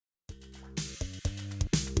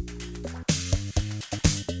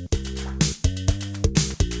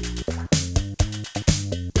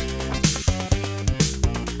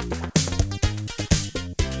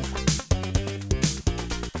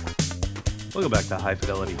Welcome back to High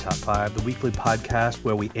Fidelity Top 5, the weekly podcast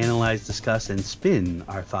where we analyze, discuss, and spin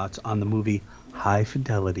our thoughts on the movie High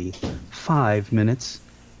Fidelity, 5 minutes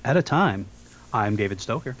at a time. I'm David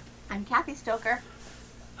Stoker. I'm Kathy Stoker.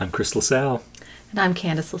 I'm Chris LaSalle. And I'm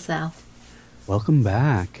Candace LaSalle. Welcome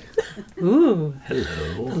back. Ooh.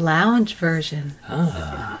 Hello. The lounge version.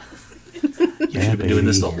 You should have been doing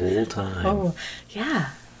this the whole time. Oh, yeah.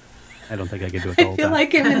 I don't think I can do it the whole I feel time.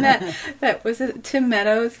 like him in that was it Tim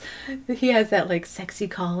Meadows? He has that like sexy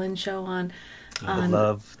call-in show on.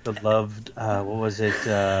 The loved, what was it?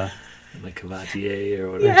 Like Cavatier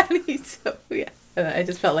or whatever. Yeah, and he's so, yeah. I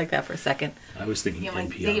just felt like that for a second. I was thinking Like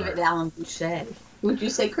NPR. David Allen Boucher. Would you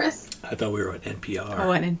say, Chris? I thought we were on NPR.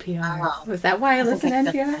 Oh, on NPR. Oh. Was that why I listened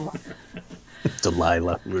to NPR?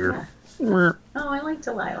 Delilah. Oh, I like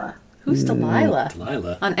Delilah. Who's Delilah?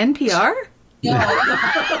 Delilah. On NPR?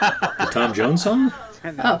 The Tom Jones song?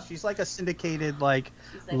 No, Oh. she's like a syndicated, like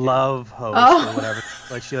like love host Oh. or whatever.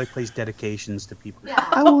 Like she plays dedications to people. Yeah.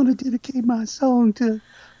 I want to dedicate my song to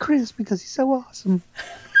Chris because he's so awesome.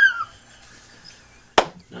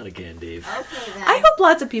 Not again, Dave. Okay, then. I hope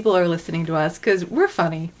lots of people are listening to us because we're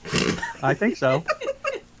funny. I think so.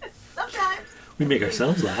 Sometimes. We make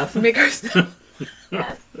ourselves laugh. We make our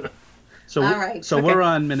Yes. So, All right. so Okay. we're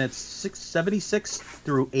on minutes 76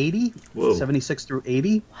 through 80. Whoa. 76 through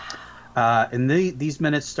 80. And these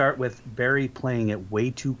minutes start with Barry playing it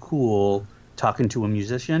way too cool, talking to a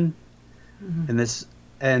musician. Mm-hmm. And this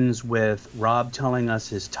ends with Rob telling us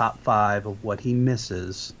his top 5 of what he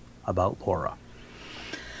misses about Laura.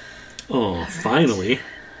 Oh, finally.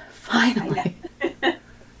 Finally.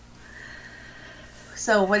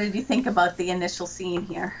 So, what did you think about the initial scene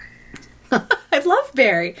here? I love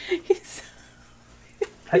Barry. He's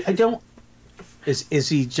I don't... Is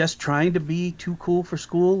he just trying to be too cool for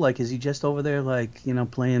school? Like, is he just over there, like, you know,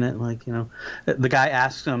 playing it, like, you know... The guy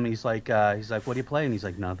asks him, he's like, what do you play? And he's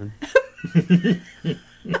like, nothing.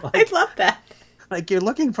 I love that. Like, you're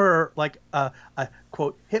looking for, like, a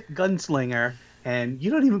quote, hip gunslinger, and you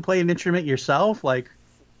don't even play an instrument yourself? Like,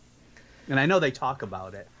 and I know they talk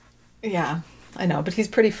about it. Yeah, I know, but he's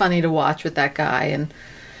pretty funny to watch with that guy, and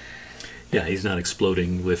Yeah, he's not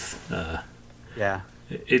exploding with... Yeah.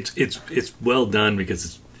 It's well done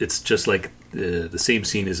because it's just like the same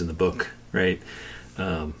scene as in the book, right?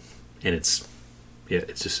 And it's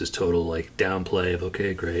just this total like downplay of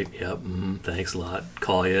okay, great, yep, thanks a lot,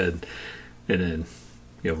 call you, and then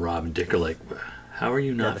Rob and Dick are like, how are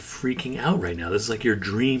you not freaking out right now? This is like your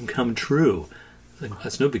dream come true. It's like,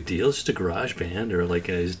 that's no big deal. It's just a garage band, or like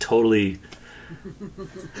it's totally.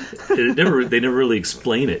 They never really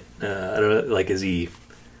explain it. I don't know. Like, is he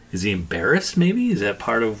embarrassed? Maybe is that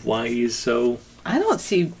part of why he's so? I don't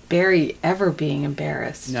see Barry ever being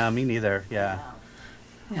embarrassed. No, me neither. Yeah.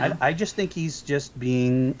 Yeah. I just think he's just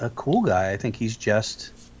being a cool guy. I think he's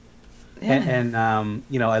just... Yeah. And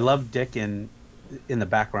I love Dick in the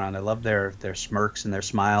background. I love their smirks and their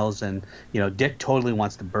smiles, and Dick totally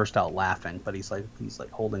wants to burst out laughing, but he's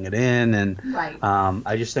like holding it in, and Right.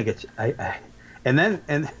 I just think it's and then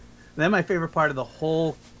my favorite part of the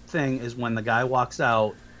whole thing is when the guy walks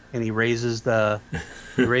out and he raises the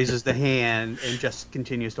hand and just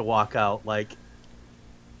continues to walk out. Like,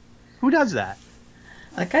 who does that?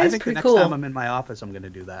 That I guy's think the pretty next cool. time I'm in my office, I'm going to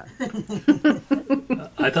do that.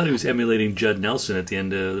 I thought he was emulating Judd Nelson at the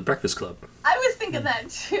end of The Breakfast Club. I was thinking that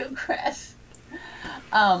too, Chris.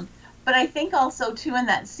 But I think also too in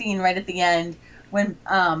that scene right at the end when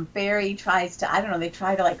Barry tries to, I don't know, they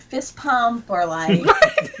try to like fist pump or like,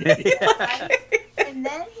 and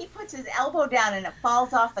then he puts his elbow down and it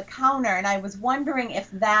falls off the counter, and I was wondering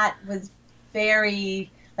if that was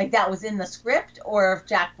Barry, like that was in the script, or if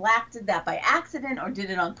Jack Black did that by accident or did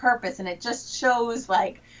it on purpose, and it just shows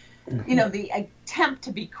like, the attempt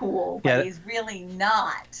to be cool, but Yeah. he's really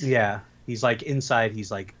not. Yeah, he's like inside.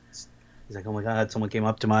 He's like, oh my God, someone came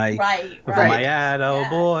up to my Right. my ad. Oh Yeah.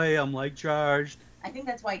 boy, I'm like charged. I think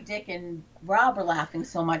that's why Dick and Rob are laughing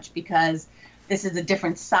so much, because this is a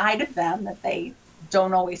different side of them that they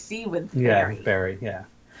don't always see with Barry. Yeah, Barry. Yeah.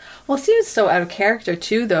 Well, it seems so out of character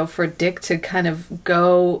too, though, for Dick to kind of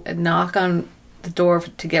go and knock on the door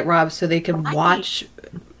to get Rob so they can Right. watch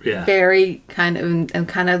Yeah. Barry kind of and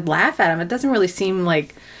kind of laugh at him. It doesn't really seem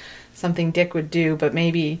like something Dick would do, but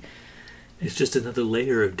maybe. It's just another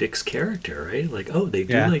layer of Dick's character, right? Like, oh, they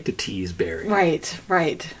do Yeah. like to tease Barry. Right.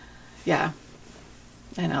 Yeah.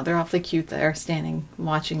 I know. They're awfully cute there, standing,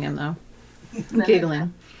 watching him, though.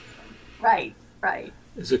 Giggling. Right.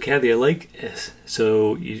 So, Kathy, I like.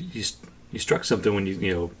 So you struck something when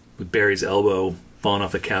you with Barry's elbow falling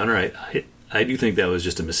off the counter. I do think that was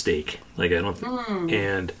just a mistake. Like, I don't think,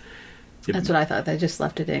 and That's what I thought. They just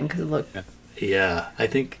left it in because it looked Yeah, I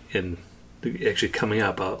think, and actually coming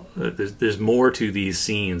up, there's more to these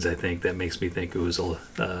scenes, I think, that makes me think it was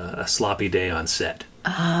a sloppy day on set.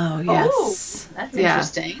 Oh, yes. Oh, that's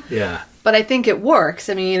interesting. Yeah. But I think it works.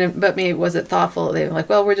 I mean, but maybe was it thoughtful? They were like,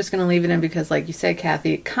 well, we're just going to leave it in because, like you said,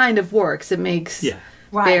 Kathy, it kind of works. It makes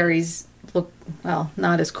Right. Barry's look, well,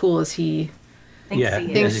 not as cool as he Thinks yeah,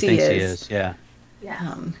 he thinks is. he he is. is. Yeah.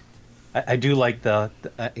 Yeah. I do like I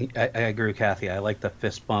agree with Kathy. I like the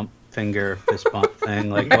fist bump thing,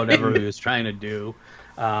 like whatever he was trying to do.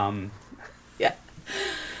 Yeah.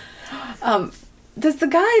 Does the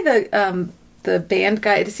guy, the band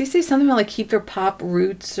guy, does he say something about like keep their pop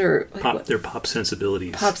roots or like, Their pop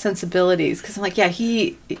sensibilities. pop sensibilities? Because I'm like, yeah,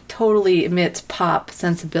 he totally emits pop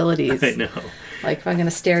sensibilities. I know. Like if I'm going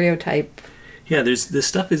to stereotype. Yeah, this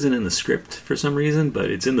stuff isn't in the script for some reason, but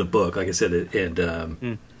it's in the book, like I said.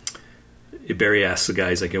 And Barry asks the guy,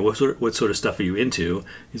 he's like, yeah, what sort of stuff are you into?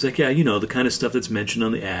 He's like, yeah, the kind of stuff that's mentioned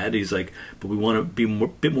on the ad. He's like, but we want to be a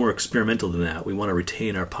bit more experimental than that. We want to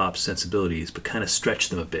retain our pop sensibilities, but kind of stretch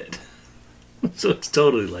them a bit. So it's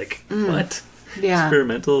totally like, what? Yeah.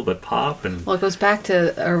 Experimental, but pop? And Well, it goes back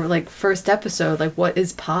to our like first episode, like what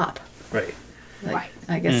is pop? right. Like, Right.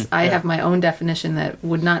 I guess I have my own definition that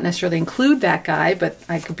would not necessarily include that guy, but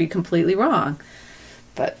I could be completely wrong.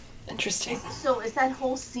 But interesting. So is that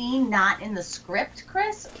whole scene not in the script,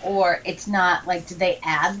 Chris? Or it's not, like, did they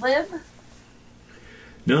ad-lib?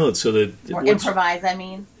 No, so Or improvise, I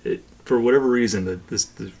mean? for whatever reason,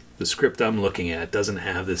 the script I'm looking at doesn't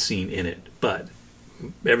have this scene in it, but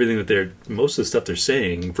everything that most of the stuff they're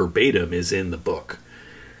saying verbatim is in the book.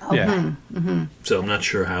 Oh, Yeah. So I'm not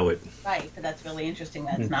sure how it. right, but that's really interesting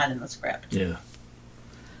that it's not in the script. Yeah.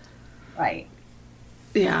 Right.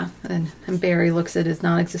 Yeah, and Barry looks at his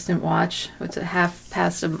non-existent watch. What's it, half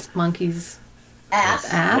past a monkey's Ass.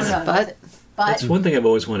 ass, No, butt? That's one thing I've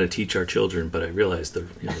always wanted to teach our children, but I realize the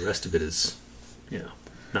rest of it is,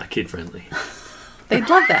 not kid friendly. They'd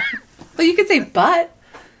love that. Well, you could say butt.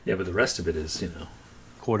 Yeah, but the rest of it is,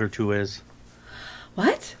 Quarter to is.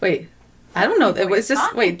 What? Wait, I don't know. It was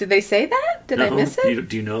just wait. Did they say that? Did I No? miss it?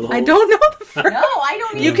 Do you know the whole? I don't know. The first. No, I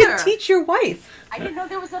don't either. You can teach your wife. I didn't know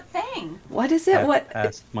there was a thing. What is it? What?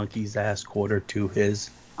 Past monkey's ass, quarter to his.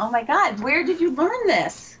 Oh my God, where did you learn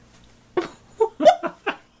this?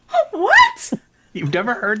 What? You've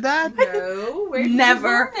never heard that? No, where did Never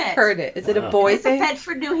you learn it? heard it. Is it a boy Is it thing?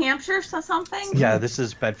 Bedford, New Hampshire, or something? Yeah, this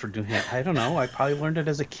is Bedford, New Hampshire. I don't know. I probably learned it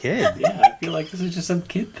as a kid. Yeah, I feel like this is just some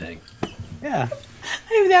kid thing. Yeah.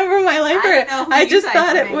 I've never in my life I heard don't it. know who I you just guys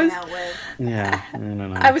thought are it hanging was. out with. Yeah. I don't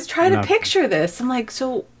know. I was trying to No. picture this. I'm like,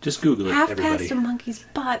 so Just Google it, half everybody. past a monkey's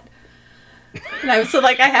butt. And I was so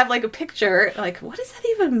like, I have like a picture. Like, what does that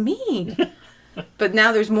even mean? But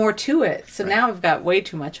now there's more to it. So now I've got way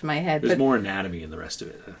too much in my head. There's But more anatomy in the rest of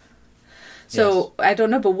it. so I don't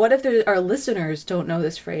know. But what if our listeners don't know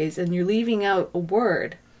this phrase and you're leaving out a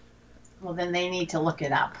word? Well, then they need to look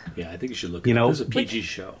it up. Yeah, I think you should look. You it up. know, This is a PG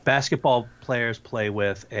show. Basketball players play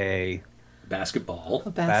with a Basketball. A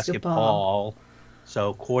basketball. basketball.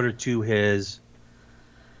 So quarter to his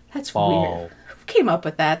That's ball. weird. Who came up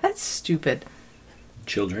with that? That's stupid.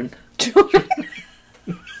 Children. Children.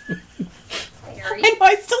 Barry. I know.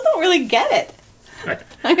 I still don't really get it.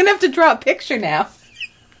 I'm gonna have to draw a picture now.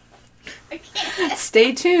 I can't.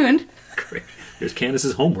 Stay tuned. Great. There's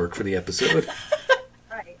Candace's homework for the episode.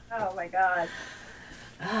 Right. Oh my God.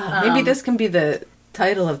 Maybe this can be the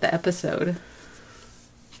title of the episode.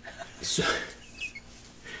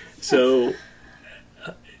 So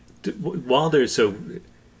while they're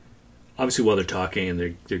obviously while they're talking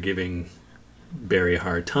and they're giving Barry a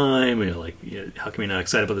hard time, how come you're not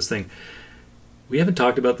excited about this thing? We haven't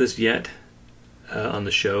talked about this yet on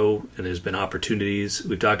the show, and there's been opportunities.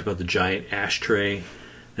 We've talked about the giant ashtray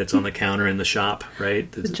that's on the counter in the shop, right?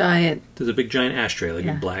 The giant. There's a big giant ashtray, like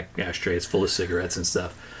Yeah. a black ashtray. It's full of cigarettes and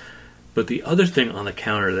stuff. But the other thing on the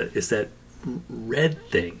counter is that red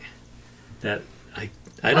thing that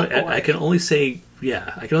I can only say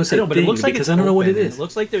I can only say I know, but it thing looks like because it's I don't know what it open. is. It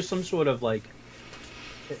looks like there's some sort of like.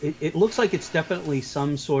 It looks like it's definitely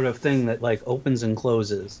some sort of thing that like opens and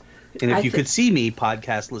closes. And if you could see me,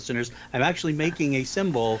 podcast listeners, I'm actually making a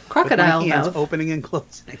symbol Crocodile with my hands mouth. opening and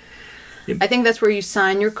closing. I think that's where you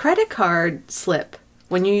sign your credit card slip.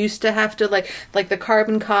 When you used to have to like the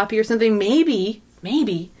carbon copy or something. Maybe.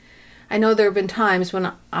 I know there have been times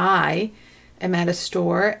when I am at a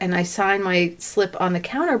store and I sign my slip on the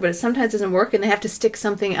counter, but it sometimes doesn't work, and they have to stick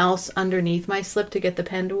something else underneath my slip to get the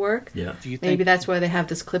pen to work. Yeah, Do you think? Maybe that's why they have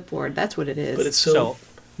this clipboard. That's what it is. but it's So,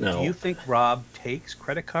 no. do you think Rob takes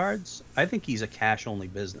credit cards? I think he's a cash-only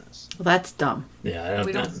business. Well, that's dumb. Yeah, I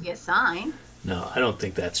We don't see a sign. No, I don't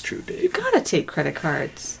think that's true, You Dave. gotta take credit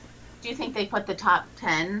cards. Do you think they put the top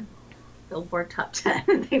 10, Billboard top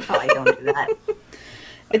 10? They probably don't do that.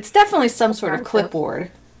 It's definitely some sort of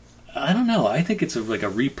clipboard. I don't know. I think it's like a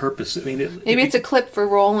repurpose. I mean, Maybe it's a clip for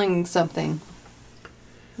rolling something.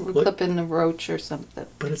 We're What? clipping a roach or something.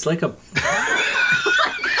 But it's like a.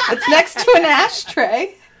 It's next to an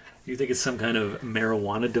ashtray. You think it's some kind of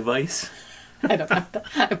marijuana device? I don't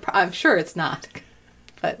know. I'm sure it's not.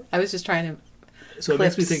 But I was just trying to. So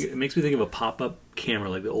Clips. it makes me think of a pop-up camera,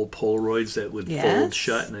 like the old Polaroids that would fold Yes.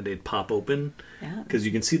 shut and then they'd pop open. Yeah. Because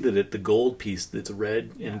you can see that the gold piece, it's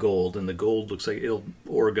red and gold, and the gold looks like it'll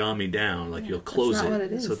origami down, like you'll close not it. what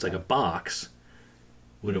it is, So it's like though. a box.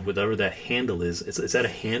 Whatever that handle is that a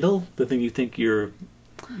handle? The thing you think you're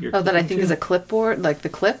Oh, that I think to? is a clipboard, like the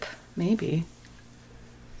clip, maybe.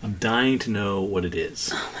 I'm dying to know what it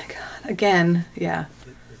is. Oh my god! Again, yeah.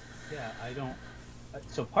 Yeah, I don't.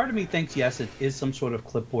 So part of me thinks yes, it is some sort of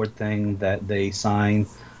clipboard thing that they sign,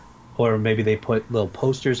 or maybe they put little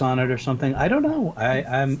posters on it or something. I don't know.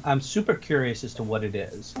 I'm super curious as to what it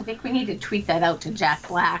is. I think we need to tweet that out to Jack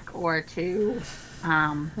Black or to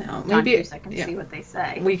No, John maybe Cusack and see what they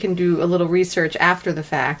say. we can do a little research after the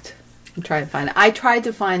fact and try to find it. I tried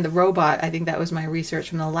to find the robot. I think that was my research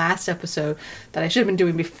from the last episode that I should have been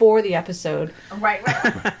doing before the episode. Right.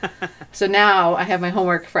 So now I have my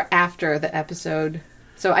homework for after the episode.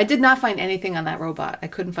 So I did not find anything on that robot. I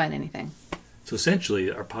couldn't find anything. So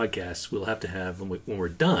essentially, our podcast we'll have to have when we're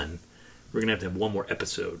done. We're gonna have to have one more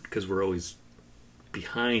episode because we're always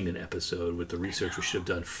behind an episode with the research we should have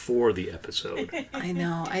done for the episode. I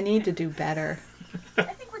know. I need to do better. I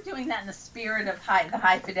think we're doing that in the spirit of the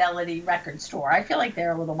high fidelity record store. I feel like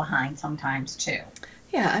they're a little behind sometimes too.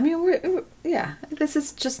 Yeah, I mean, this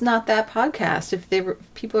is just not that podcast. If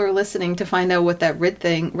people are listening to find out what that red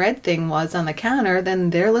thing was on the counter, then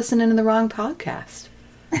they're listening to the wrong podcast.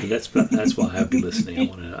 And that's why I'd be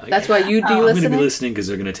listening. That's why you'd be I'm going to listening. be listening because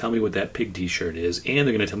they're going to tell me what that pig T-shirt is, and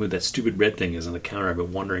they're going to tell me what that stupid red thing is on the counter. I've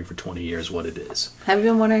been wondering for 20 years what it is. Have you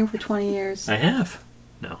been wondering for 20 years? I have.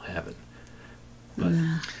 No, I haven't. But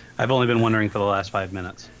I've only been wondering for the last 5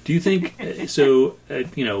 minutes. do you think?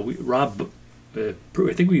 Rob. I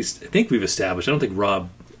think we've established. I don't think Rob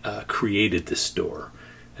created this store.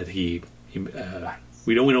 That we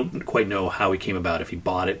don't quite know how he came about. If he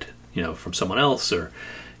bought it, from someone else, or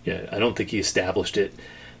I don't think he established it.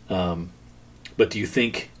 But do you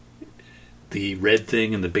think the red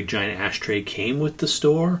thing and the big giant ashtray came with the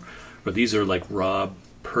store, or these are like Rob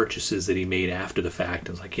purchases that he made after the fact?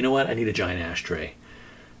 And was like, you know what, I need a giant ashtray.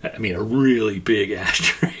 I mean, a really big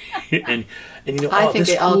ashtray. and I think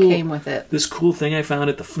it all came with it. This cool thing I found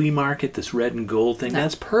at the flea market, this red and gold thing,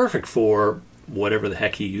 that's perfect for whatever the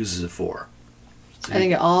heck he uses it for. I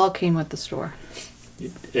think it all came with the store.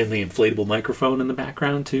 And the inflatable microphone in the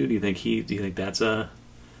background too. Do you think that's a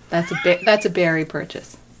That's a Barry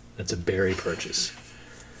purchase. That's a Barry purchase.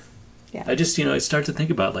 Yeah. I just, I start to think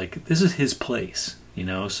about, like, this is his place,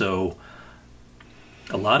 so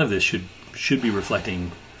a lot of this should be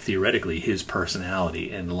reflecting, theoretically, his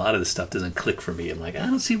personality, and a lot of this stuff doesn't click for me. I'm like, I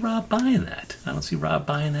don't see Rob buying that. I don't see Rob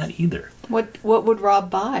buying that either. What would Rob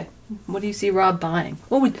buy? What do you see Rob buying?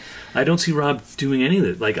 I don't see Rob doing any of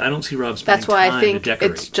it. Like, I don't see Rob spending That's why time I think to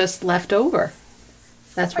decorate. it's just left over.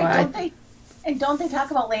 That's why Don't they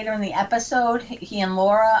talk about later in the episode, he and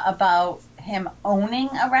Laura, about him owning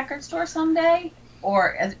a record store someday?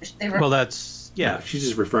 Or Well, that's No, she's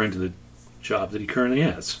just referring to the job that he currently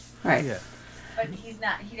has. Right. Yeah. but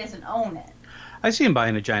he doesn't own it. I see him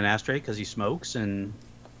buying a giant ashtray because he smokes, and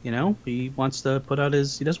he wants to put out he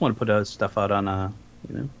doesn't want to put his stuff out on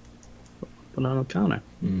put on a counter.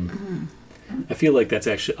 I feel like that's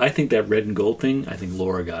actually, I think that red and gold thing, I think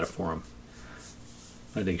Laura got it for him.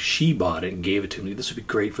 I think she bought it and gave it to me. This would be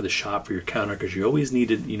great for the shop, for your counter, because you always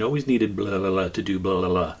needed blah blah blah to do blah blah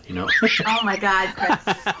blah. Oh my God, Chris!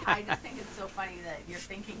 I just think it's so funny that you're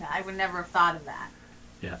thinking that. I would never have thought of that.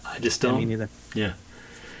 Yeah, I just don't. Me neither. Yeah.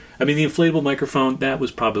 I mean, the inflatable microphone, that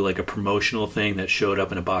was probably like a promotional thing that showed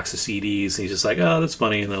up in a box of CDs. And he's just like, oh, that's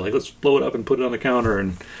funny. And they're like, let's blow it up and put it on the counter.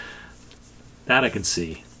 And that I can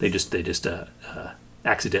see. They just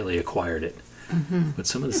accidentally acquired it. Mm-hmm. But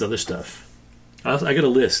some of this other stuff, I got a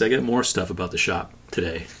list. I got more stuff about the shop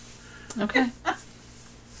today. Okay.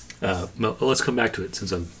 Well, let's come back to it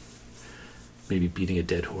since I'm maybe beating a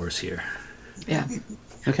dead horse here. Yeah.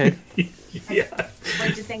 Okay. Yeah. What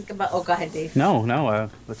did you think about? Oh, go ahead, Dave. No.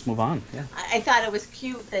 Let's move on. Yeah. I thought it was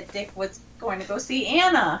cute that Dick was going to go see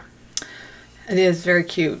Anna. It is very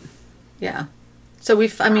cute. Yeah. So I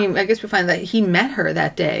guess we find that he met her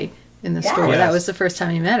that day in the store. Yes. That was the first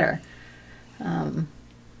time he met her. So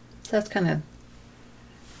that's kind of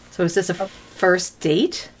So is this a first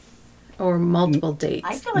date or multiple dates?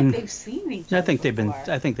 I feel like they've seen each other. I think they've been.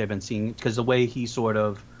 before. I think they've been seeing because the way he sort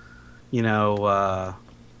of, Barry's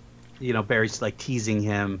like teasing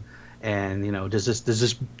him, and does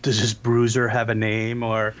this bruiser have a name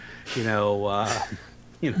or, Bruiser?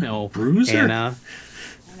 Anna,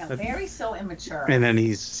 I know, Barry's so immature. and then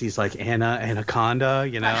he's like Anaconda,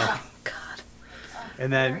 God.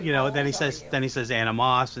 and then then he says Anna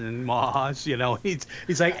Moss and Moss,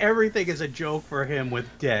 he's like everything is a joke for him with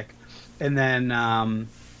Dick, and then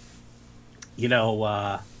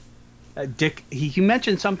Dick he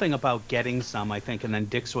mentioned something about getting some, I think, and then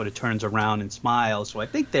Dick sort of turns around and smiles. So I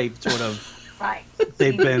think they've sort of Right.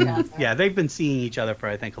 they've Seen each been other. they've been seeing each other for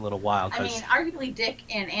I think a little while. I 'cause- mean, arguably Dick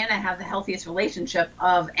and Anna have the healthiest relationship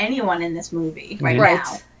of anyone in this movie right Right.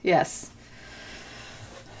 now. Yes.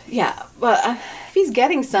 Yeah, but if he's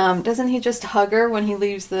getting some, doesn't he just hug her when he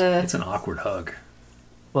leaves the... It's an awkward hug.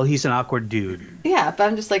 well, he's an awkward dude. Yeah, but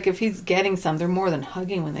I'm just like, if he's getting some, they're more than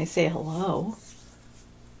hugging when they say hello.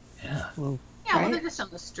 Yeah. Yeah, well, Right. they're just on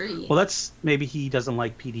the street. Well, that's maybe he doesn't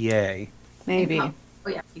like PDA. Maybe. Oh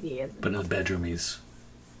yeah, he is. But in the bedroom, he's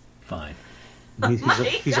fine.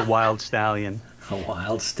 He's a wild stallion. A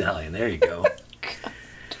wild stallion. There you go.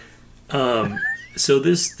 So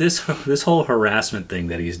this whole harassment thing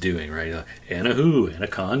that he's doing, right? Anna who?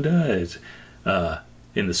 Anaconda is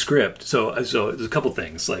in the script. So there's a couple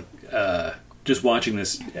things like just watching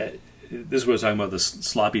this. This is what I was talking about, the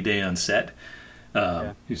sloppy day on set.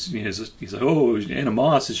 He's like, oh, Anna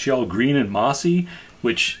Moss, is she all green and mossy?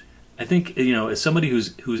 Which I think, as somebody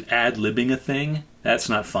who's ad-libbing a thing, that's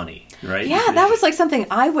not funny, right? Yeah, that was like something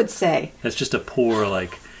I would say. That's just a poor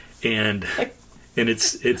and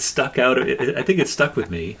it's stuck out. I think it stuck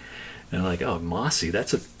with me. And I'm like, oh, mossy,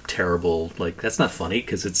 that's a terrible, that's not funny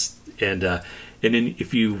because it's and then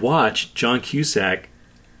if you watch, John Cusack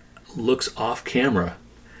looks off camera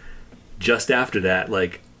just after that,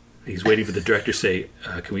 like he's waiting for the director to say,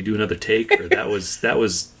 can we do another take? Or that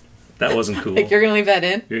wasn't cool. Like, you're going to leave that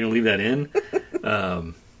in? You're going to leave that in?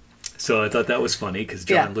 So I thought that was funny because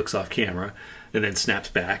John looks off camera and then snaps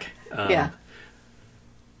back. Yeah.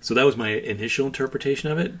 So that was my initial interpretation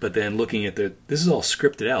of it. But then looking at this is all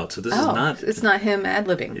scripted out. So this is not... It's not him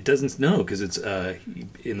ad-libbing. It doesn't... No, because it's...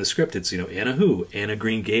 in the script, it's, Anna who? Anna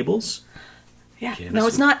Green Gables? Yeah. Candace No,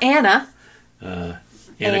 it's not Anna.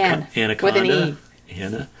 Anaconda. With an E.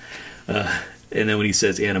 Anna. And then when he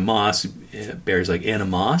says Anna Moss, Barry's like, Anna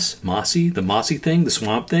Moss? Mossy? The mossy thing? The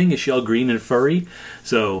swamp thing? Is she all green and furry?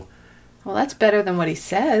 So... Well, that's better than what he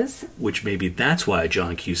says. Which maybe that's why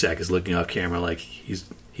John Cusack is looking off camera like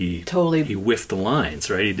he Totally. he whiffed the lines,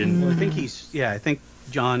 right? He didn't. Well, I think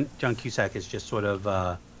John Cusack is just sort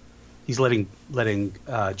of he's letting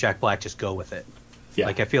Jack Black just go with it. Yeah.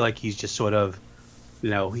 Like I feel like he's just sort of,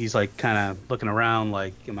 he's like kind of looking around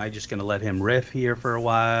like, am I just going to let him riff here for a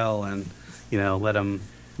while and let him,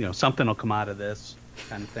 something will come out of this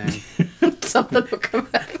kind of thing. Something will come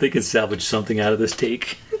out. They can salvage something out of this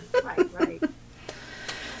take. Right.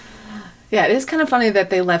 Yeah, it is kind of funny that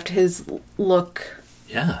they left his look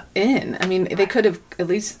Yeah. in. I mean, they could have at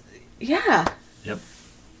least, yeah, Yep.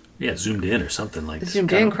 Yeah, zoomed in or something like zoomed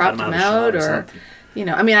cut in, cropped him of the out, shot or, something.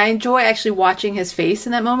 I mean, I enjoy actually watching his face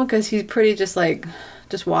in that moment because he's pretty just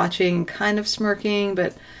watching, kind of smirking,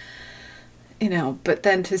 but, but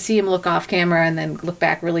then to see him look off camera and then look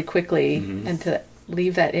back really quickly and to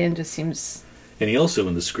leave that in just seems... And he also,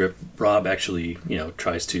 in the script, Rob actually,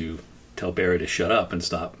 tries to tell Barry to shut up and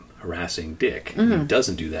stop harassing Dick. He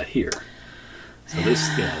doesn't do that here. So this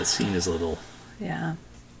scene is a little... Yeah.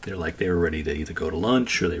 They were ready to either go to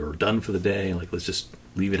lunch or they were done for the day. Like, let's just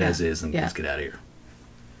leave it as is and let's get out of here.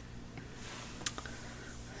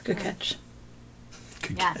 Good catch.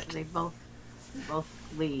 Good Yeah, catch. so they both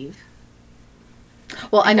leave.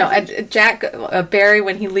 Well, I know Barry,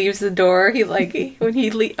 when he leaves the door, when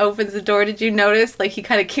he opens the door, did you notice? Like, he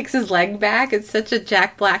kind of kicks his leg back. It's such a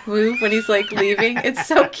Jack Black move when he's leaving. It's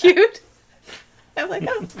so cute. I'm like,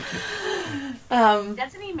 oh.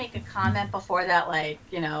 Doesn't he make a comment before that,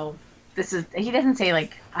 this is, he doesn't say,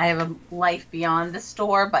 I have a life beyond the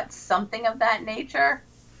store, but something of that nature?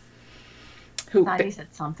 Who? I thought he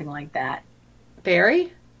said something like that.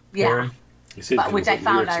 Barry? Yeah. Barry? He said But, which I lyrics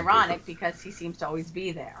found are ironic because he seems to always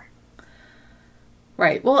be there.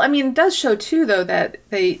 Right. Well, I mean, it does show, too, though, that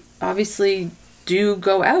they obviously do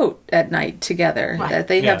go out at night together. Right. That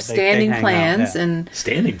they Yeah, have they standing hang out, plans yeah. and...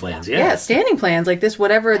 Standing plans, Yeah, standing plans. Like this,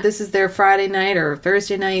 whatever, this is their Friday night or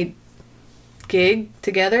Thursday night gig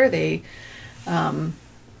together. They, so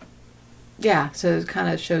it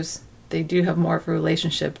kind of shows they do have more of a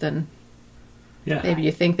relationship than Yeah. maybe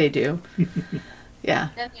you think they do. Yeah.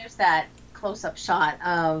 Then there's that close-up shot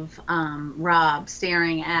of Rob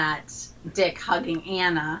staring at Dick hugging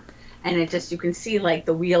Anna, and it just, you can see like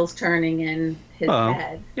the wheels turning in his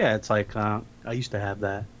head. Yeah, it's like I used to have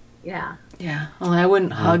that. Yeah. Yeah. Only I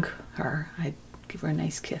wouldn't hug her. I'd give her a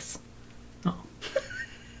nice kiss. Oh.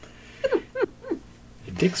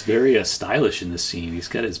 Dick's very stylish in this scene. He's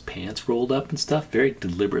got his pants rolled up and stuff, very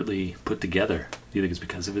deliberately put together. Do you think it's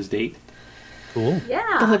because of his date? Cool.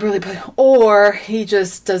 Yeah. Deliberately put, or he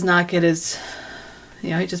just does not get his, he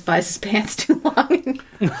just buys his pants too long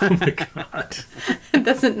Oh my god. and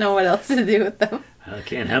doesn't know what else to do with them. I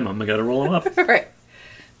can't hem him. I gotta roll him up. Right.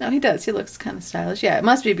 No, he does. He looks kind of stylish. Yeah, it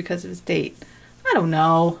must be because of his date. I don't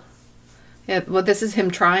know. Yeah, well, this is him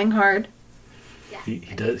trying hard. Yes. He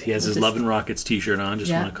does. He has his Love and Rockets T-shirt on.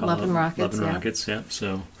 Just Yeah, want to call Love it and Rockets, Love and yeah. Rockets. Yeah.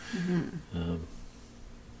 So.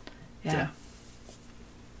 Yeah.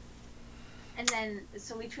 And then,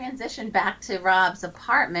 so we transitioned back to Rob's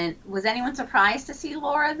apartment. Was anyone surprised to see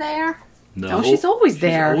Laura there? No, Oh, she's always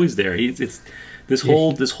there. She's always there. It's this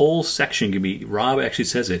whole section can be. Rob actually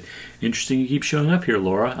says it. Interesting, you keep showing up here,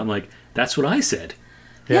 Laura. I'm like, that's what I said.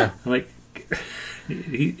 Yeah. I'm like,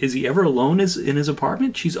 is he ever alone in his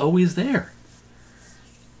apartment? She's always there.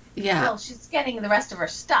 Yeah. Well, she's getting the rest of her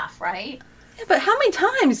stuff, right? Yeah, but how many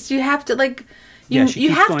times do you have to, like, you, Yeah, she you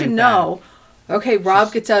keeps have to going know, okay,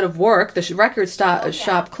 Rob gets out of work, the record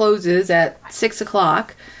shop closes at 6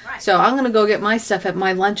 o'clock, Right. so I'm going to go get my stuff at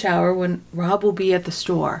my lunch hour when Rob will be at the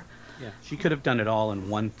store. Yeah, she could have done it all in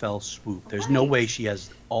one fell swoop. There's no way she has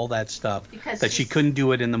all that stuff Because that she she's- couldn't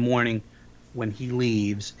do it in the morning when he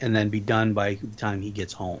leaves and then be done by the time he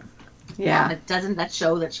gets home. Yeah. But doesn't that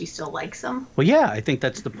show that she still likes him? Well, yeah, I think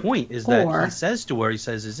that's the point. Is that Or- he says to her, he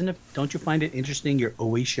says, "Isn't it? Don't you find it interesting? You're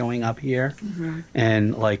always showing up here,"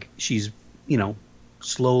 and like she's,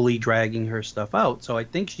 slowly dragging her stuff out. So I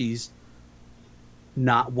think she's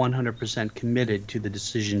not 100% committed to the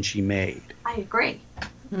decision she made. I agree.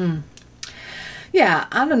 Yeah,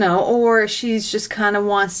 I don't know. Or she's just kind of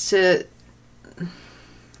wants to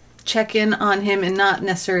check in on him in not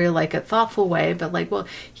necessarily like a thoughtful way, but like, well,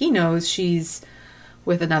 he knows she's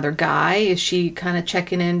with another guy. Is she kind of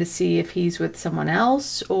checking in to see if he's with someone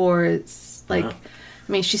else? Or it's like, Yeah.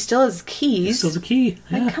 I mean, she still has keys. Still the key.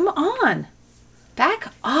 Like, Yeah. come on.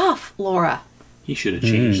 Back off, Laura. He should have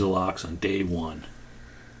changed the locks on day one.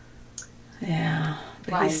 Yeah.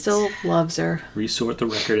 But Right. he still loves her. Resort the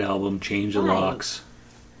record album. Change the Right. locks.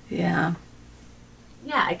 Yeah.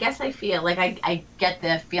 Yeah, I guess I feel like I get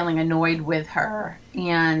the feeling annoyed with her,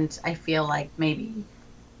 and I feel like maybe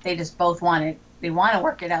they just both want to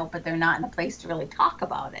work it out, but they're not in a place to really talk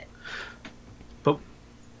about it. But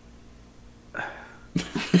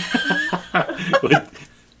But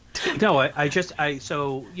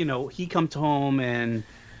no, he comes home and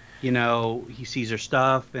he sees her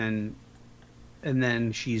stuff and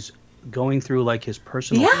then she's going through like his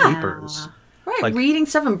personal Yeah. papers. Right. Like- Reading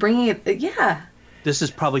stuff and bringing it. Yeah. This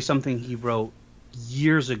is probably something he wrote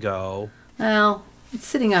years ago. Well, it's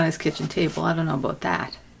sitting on his kitchen table. I don't know about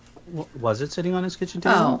that. Was it sitting on his kitchen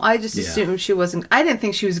table? Oh, I just Yeah. assumed she wasn't. I didn't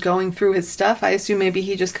think she was going through his stuff. I assumed maybe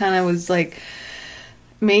he just kind of was like,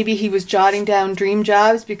 maybe he was jotting down dream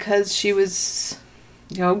jobs because she was,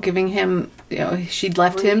 giving him, she'd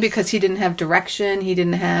left him because he didn't have direction. He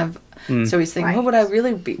didn't have. So he's thinking, Right. what would I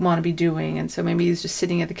really want to be doing? And so maybe he's just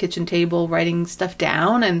sitting at the kitchen table writing stuff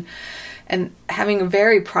down and having a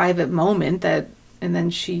very private moment and then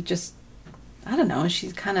she just, I don't know,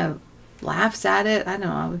 she kind of laughs at it. I don't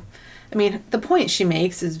know. I mean, the point she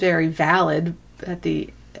makes is very valid at the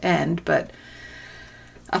end, but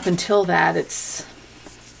up until that, it's,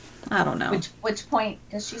 I don't know. Which point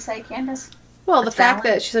does she say, Candace? Well, the What's fact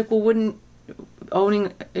valid? that she's like, well, wouldn't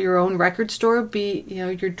owning your own record store be,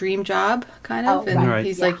 your dream job, kind of? Oh, and right.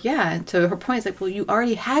 he's Yeah. like, yeah. And so her point is like, well, you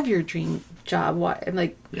already have your dream job. Why? I'm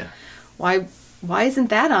like, yeah. why isn't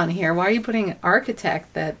that on here? Why are you putting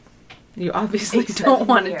architect that you obviously Takes don't 7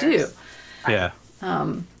 want to do? years. Yeah.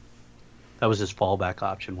 That was his fallback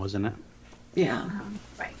option, wasn't it? Yeah.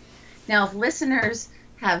 Right. Now, if listeners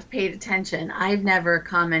have paid attention, I've never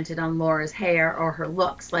commented on Laura's hair or her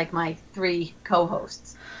looks like my 3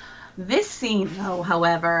 co-hosts. This scene, though,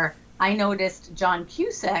 however, I noticed John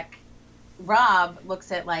Cusack, Rob, looks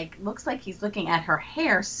like he's looking at her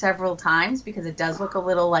hair several times because it does look a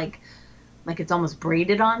little like it's almost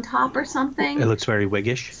braided on top or something. It looks very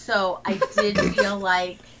wiggish. So I did feel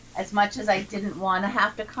like, as much as I didn't want to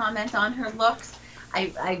have to comment on her looks,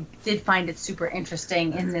 I did find it super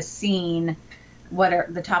interesting in this scene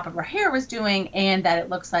what the top of her hair was doing, and that it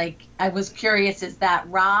looks like, I was curious, is that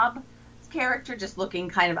Rob's character just looking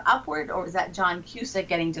kind of upward, or was that John Cusack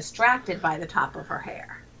getting distracted by the top of her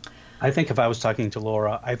hair? I think if I was talking to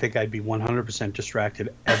Laura, I think I'd be 100%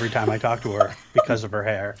 distracted every time I talk to her because of her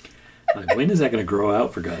hair. Like, when is that going to grow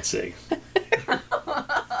out, for God's sake?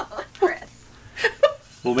 Chris.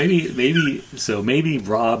 Well, maybe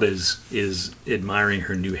Rob is admiring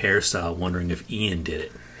her new hairstyle, wondering if Ian did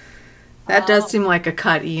it. That does seem like a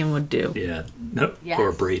cut Ian would do. Yeah, no, Yes.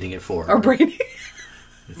 or braiding it for her. Or braiding.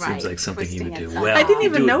 It Right, seems like something he would twisting do it well. I didn't He'd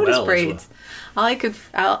even do it notice well as braids.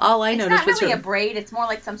 well. All I It's noticed not was really her. a braid. It's more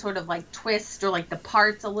like some sort of like twist, or like the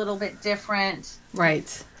parts a little bit different.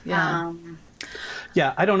 Right. Yeah.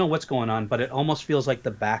 Yeah, I don't know what's going on, but it almost feels like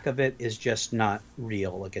the back of it is just not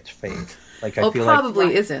real. Like it's fake. Like I Well, feel probably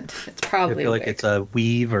like isn't. It's I probably feel a like wig. it's a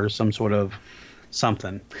weave or some sort of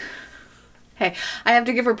something. Hey, I have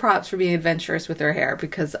to give her props for being adventurous with her hair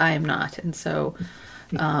because I am not, and so.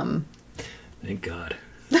 Thank God.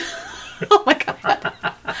 Oh my god!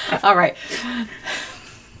 All right.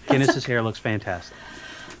 Guinness's hair looks fantastic.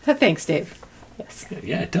 Thanks, Dave. Yes.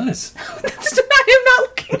 Yeah, it does. I am not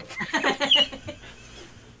looking.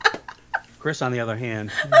 Chris, on the other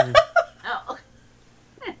hand, Oh,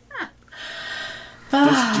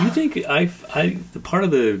 Do you think the part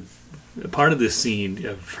of this scene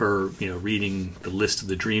of her, reading the list of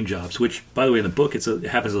the dream jobs, which, by the way, in the book it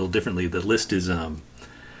happens a little differently. The list is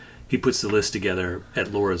he puts the list together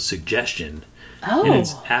at Laura's suggestion, and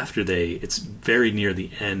it's it's very near the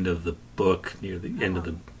end of the book, near the end of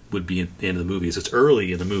the the end of the movie. So it's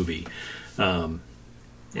early in the movie.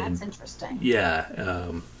 that's interesting.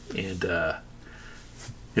 Yeah,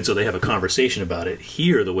 and so they have a conversation about it.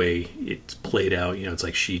 Here, the way it's played out, it's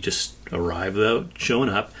like she just arrived without showing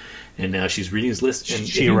up, and now she's reading his list. And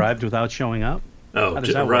she arrived without showing up. Oh, How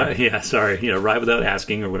does that work? yeah, sorry. Arrived without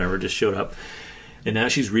asking or whatever, just showed up. And now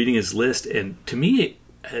she's reading his list, and to me,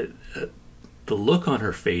 the look on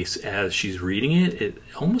her face as she's reading it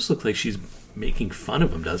almost looks like she's making fun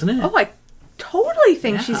of him, doesn't it? Oh, I totally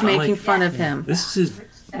think Yeah, she's I'm making like- fun of him. This is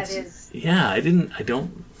That is. yeah. I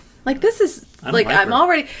don't. Like this is I don't like like I'm her.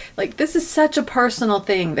 already like this is such a personal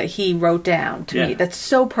thing that he wrote down to me. Yeah. That's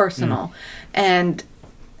so personal, and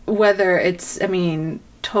whether it's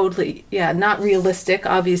totally not realistic,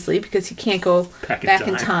 obviously, because he can't go Back in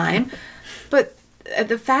in time. But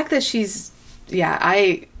the fact that she's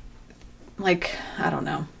I don't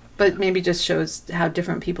know. But maybe just shows how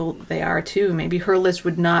different people they are too. Maybe her list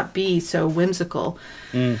would not be so whimsical.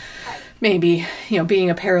 Maybe,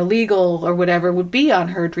 being a paralegal or whatever would be on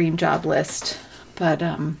her dream job list. But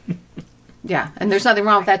yeah, and there's nothing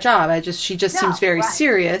wrong with that job. She just seems very right.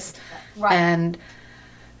 serious. Right. And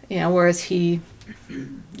whereas he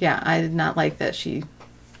I did not like that she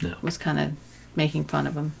No. was kind of making fun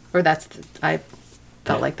of him. Or I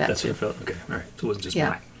felt like that That's too. what I felt. Okay, all right. So it wasn't just Yeah.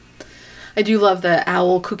 mine. I do love the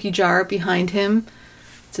owl cookie jar behind him.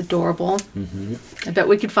 It's adorable. Mm-hmm. I bet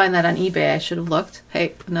we could find that on eBay. I should have looked.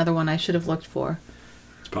 Hey, another one I should have looked for.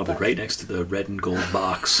 It's probably right next to the red and gold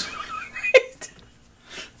box.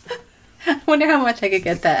 I wonder how much I could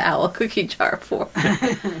get that owl cookie jar for.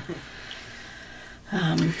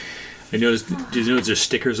 I noticed. Did you notice there's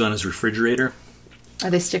stickers on his refrigerator? Are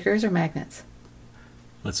they stickers or magnets?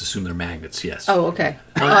 Let's assume they're magnets. Yes. Oh, okay.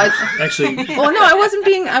 Actually, Well, no, I wasn't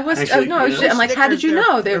being. I was. Actually, no, I was. I'm like, how did you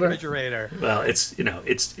know they were? Refrigerator. well,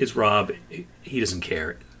 it's Rob. He doesn't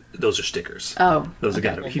care. Those are stickers. Oh, Those are okay.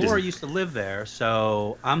 got to. Well, He Laura doesn't. used to live there,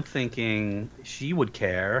 so I'm thinking she would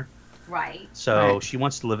care. Right. So Right. she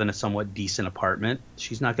wants to live in a somewhat decent apartment.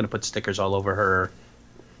 She's not going to put stickers all over her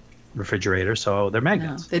refrigerator, so they're No,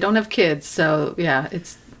 magnets. they don't have kids, so yeah,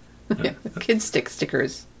 it's kids stick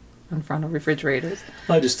stickers in front of refrigerators.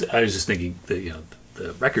 I was just thinking that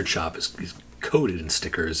the record shop is coated in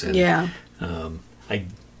stickers, and Yeah.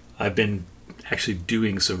 I've been actually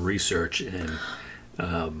doing some research, and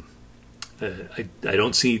I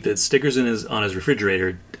don't see the stickers on his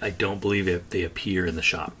refrigerator. I don't believe they appear in the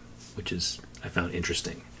shop, which is I found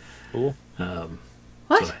interesting. Cool.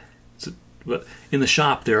 What? Well, in the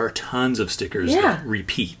shop, there are tons of stickers Yeah. that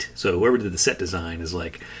repeat. So whoever did the set design is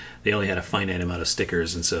like, they only had a finite amount of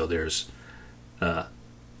stickers, and so there's,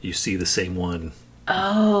 you see the same one.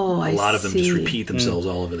 Oh, I A see. lot of them just repeat themselves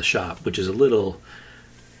all over the shop, which is a little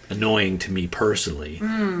annoying to me personally.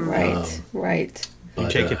 Right, right. You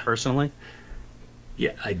But, take it personally?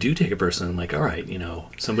 Yeah, I do take it personally. I'm like, all right,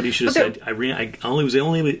 somebody should have But said, I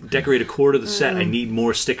only decorate a quarter of the set. I need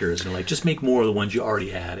more stickers. And they're like, just make more of the ones you already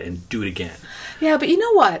had and do it again. Yeah, but you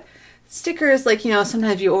know what? Stickers, like,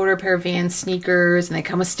 sometimes you order a pair of Vans sneakers and they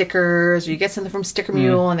come with stickers, or you get something from Sticker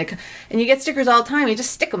Mule and you get stickers all the time. You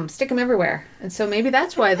just stick them everywhere. And so maybe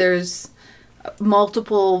that's why there's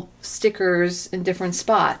multiple stickers in different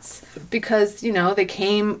spots because, you know, they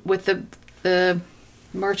came with the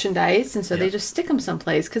merchandise, and so they just stick them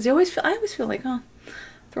someplace because I always feel like, oh,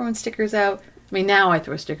 throwing stickers out. I mean, now I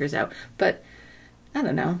throw stickers out, but I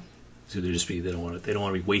don't know. So they don't want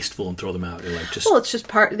to be wasteful and throw them out. They're like just. Well, it's just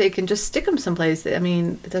they can just stick them someplace. I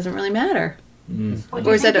mean, it doesn't really matter. Well,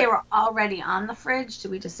 do you think they were already on the fridge?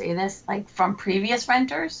 Did we just say this, like from previous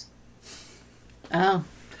renters? Oh,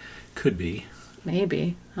 could be.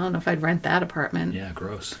 Maybe. I don't know if I'd rent that apartment. Yeah,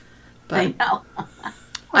 gross. But I know.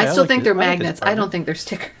 I still like think it. they're I like his magnets. I apartment. don't think they're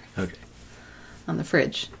stickers Okay. on the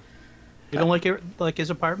fridge. You don't like his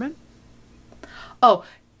apartment? Oh,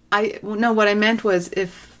 no. What I meant was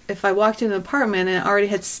if I walked into an apartment and it already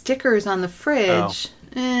had stickers on the fridge,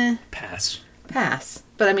 Pass. pass.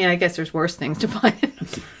 But I mean, I guess there's worse things to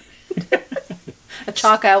find. A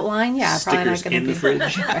chalk outline, yeah, probably not Stickers going to in be. the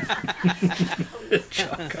fridge.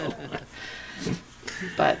 Chalk outline.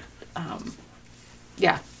 But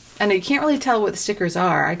yeah, and you can't really tell what the stickers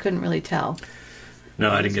are. I couldn't really tell.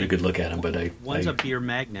 No, I didn't get a good look at them, but One's a beer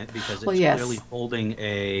magnet because it's Well, yes. clearly holding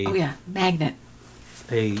Oh yeah, magnet.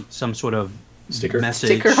 some sort of Sticker?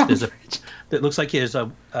 message. Sticker on There's the a fridge. that looks like there's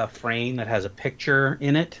a frame that has a picture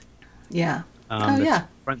in it. Yeah. That's Yeah.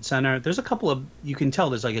 front and center. There's a couple of you can tell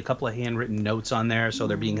there's like a couple of handwritten notes on there, so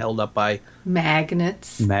they're being held up by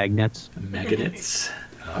Magnets. magnets. magnets.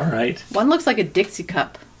 All right. One looks like a Dixie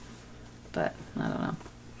cup, but I don't know.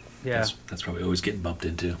 Yeah. That's probably always getting bumped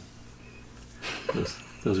into.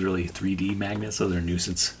 Those are really 3D magnets. Those are a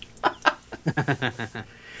nuisance.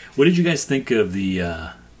 What did you guys think of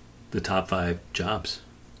the top 5 jobs?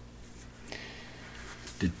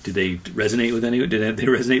 Did they resonate with any? Did they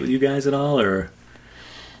resonate with you guys at all, or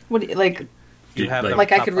What do you, like? Do you have like- the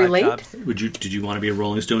Like I top could 5 relate? jobs? did you want to be a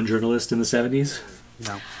Rolling Stone journalist in the 70s?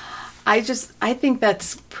 No. I think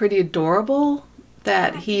that's pretty adorable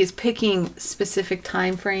that he is picking specific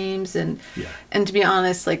time frames and to be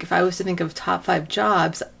honest, like if I was to think of top 5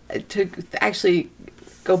 jobs, to actually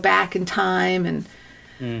go back in time and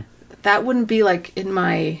that wouldn't be like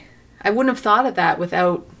I wouldn't have thought of that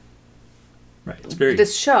without Right. It's very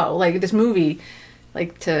this show, like this movie,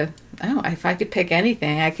 like if I could pick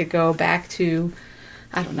anything, I could go back to,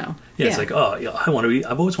 I don't know. Yeah, it's like,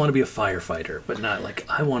 I've always wanted to be a firefighter, but not like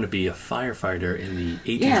I want to be a firefighter in the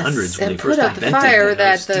 1800s when and they put first out the invented fire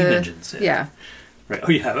that steam the engines. yeah, Right.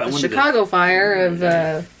 Oh yeah, I the wanted Chicago fire of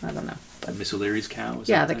I don't know, to, Miss O'Leary's cow. Was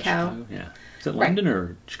Yeah, that the cow. Chicago? Yeah. Is it Right. London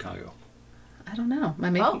or Chicago? I don't know. Am I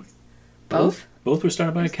making Both. both? Both were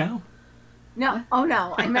started by a cow. No, oh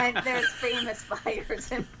no. I meant there's famous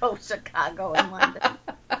fires in both Chicago and London.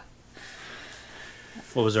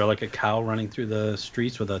 What was there, like a cow running through the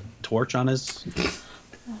streets with a torch on his?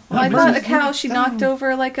 Well, I thought the cow she knocked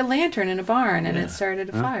over like a lantern in a barn and Yeah. it started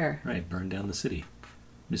a fire. Right, burned down the city.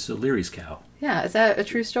 Miss O'Leary's cow. Yeah, is that a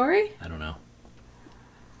true story? I don't know.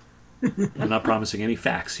 I'm not promising any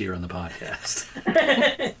facts here on the podcast.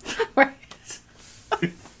 Right.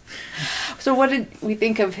 So what did we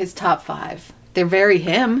think of his top 5? They're very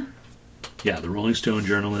him. Yeah, the Rolling Stone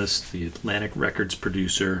journalist, the Atlantic Records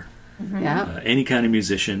producer, Yeah. any kind of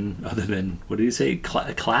musician other than, what did he say,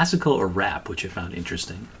 classical or rap, which I found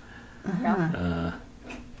interesting. Yeah.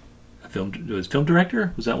 Film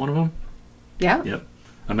director? Was that one of them? Yeah. Yep.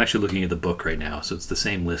 I'm actually looking at the book right now, so it's the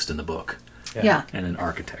same list in the book. Yeah. And an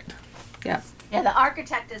architect. Yeah. Yeah, the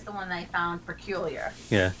architect is the one I found peculiar.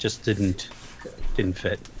 Yeah, just didn't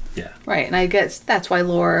fit. Yeah. Right. And I guess that's why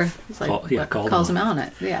Laura is like, calls him out on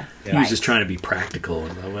it. Yeah. He was just trying to be practical.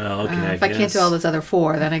 And, well, okay, If I can't do all those other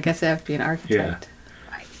 4, then I guess I have to be an architect.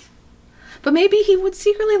 Yeah. Right. But maybe he would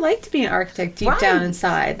secretly like to be an architect deep down Right.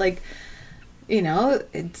 inside. Like,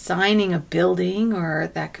 designing a building,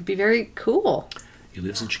 or that could be very cool. He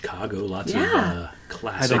lives in Chicago. Lots Yeah. of I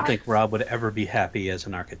classic. don't think Rob would ever be happy as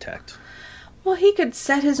an architect. Well, he could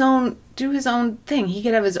do his own thing. He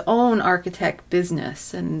could have his own architect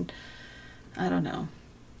business, and I don't know.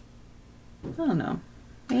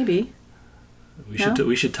 Maybe. We should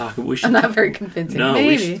talk. We should. I'm not very convincing. No,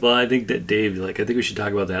 Maybe. well, I think that Dave. I think we should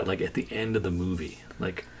talk about that. At the end of the movie.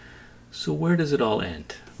 So where does it all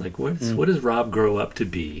end? What does Rob grow up to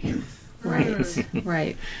be? Right.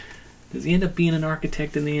 Right. Does he end up being an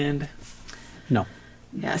architect in the end? No.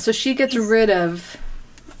 Yeah. So she gets rid of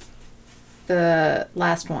the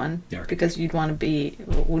last one The architect. because you want to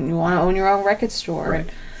own your own record store Right.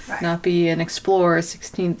 and Right. not be an explorer,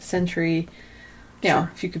 16th century.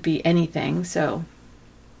 Sure. If you could be anything. So,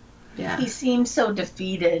 yeah. He seems so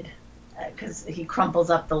defeated because he crumples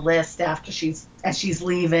up the list as she's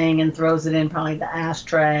leaving and throws it in probably the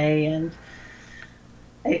ashtray, and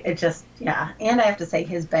It just, yeah. And I have to say,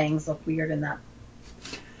 his bangs look weird in that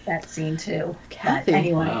scene too. Kathy. But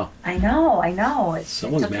anyway, Wow. I know.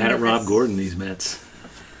 Someone's took me mad at to Rob this- Gordon, these Mets.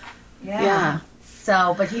 Yeah.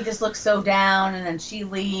 So, but he just looks so down, and then she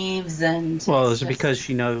leaves, and Well, it's is it just-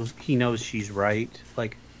 because he knows she's right,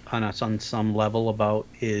 like on some level about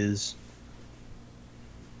his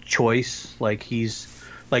choice? Like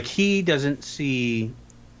he doesn't see,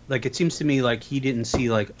 like it seems to me like he didn't see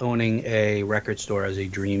like owning a record store as a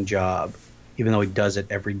dream job, even though he does it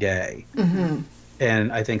every day. Mm-hmm.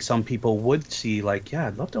 And I think some people would see like, yeah,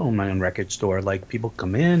 I'd love to own my own record store. Like people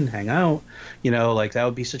come in, hang out, like that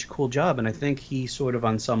would be such a cool job. And I think he sort of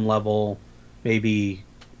on some level maybe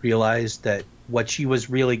realized that what she was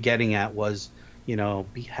really getting at was,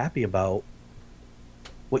 be happy about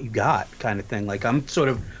what you got kind of thing. Like I'm sort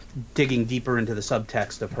of digging deeper into the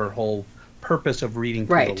subtext of her whole purpose of reading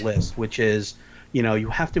through Right. the list, which is, you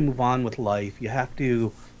have to move on with life. You have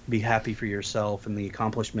to be happy for yourself and the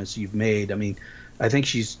accomplishments you've made. I mean, I think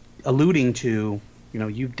she's alluding to,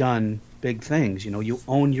 you've done big things. You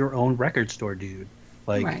own your own record store, dude.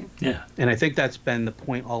 Like, Right. Yeah. and I think that's been the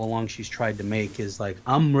point all along she's tried to make is like,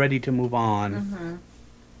 I'm ready to move on. Mm-hmm.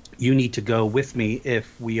 You need to go with me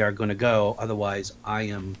if we are going to go. Otherwise, I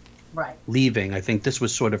am Right. leaving. I think this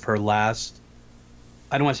was sort of her last,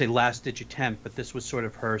 I don't want to say last ditch attempt, but this was sort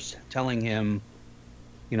of her telling him,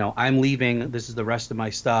 I'm leaving. This is the rest of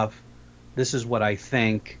my stuff. This is what I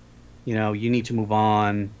think. You need to move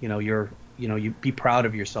on. You be proud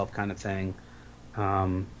of yourself kind of thing.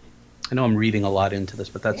 I know I'm reading a lot into this,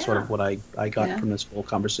 but that's sort of Yeah. what I got Yeah. from this whole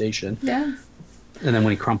conversation. Yeah. And then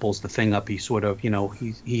when he crumples the thing up, he sort of,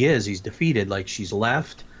 he's defeated. Like she's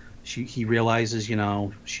left. He realizes,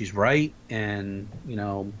 she's right. And,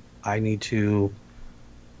 I need to,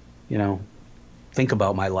 think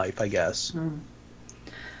about my life, I guess.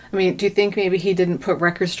 I mean, do you think maybe he didn't put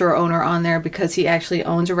record store owner on there because he actually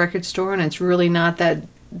owns a record store and it's really not that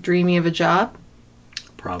dreamy of a job?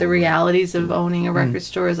 Probably. The realities of owning a record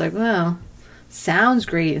store is like, well, sounds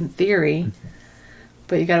great in theory,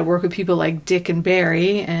 but you got to work with people like Dick and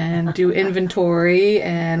Barry and do inventory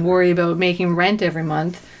and worry about making rent every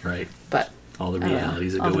month. Right. But All the I don't know,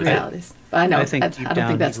 realities that all go the with it. realities. But I know. I think I deep don't down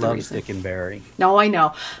think that's he the loves reason. Dick and Barry. No, I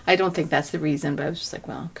know. I don't think that's the reason. But I was just like,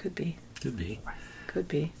 well, could be. Could be. Could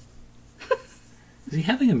be. Is he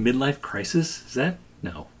having a midlife crisis? Is that?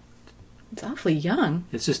 No. It's awfully young.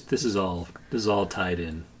 It's just this is all tied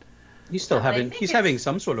in. He's still Yeah, but I having, think he's it's- having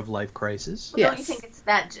some sort of life crisis. Well, don't you Yes. think it's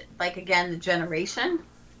that, like, again, the generation?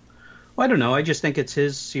 Well, I don't know. I just think it's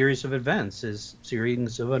his series of events, his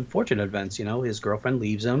series of unfortunate events. His girlfriend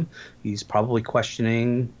leaves him. He's probably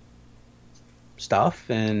questioning stuff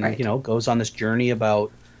and, Right. goes on this journey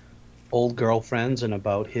about old girlfriends and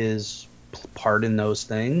about his part in those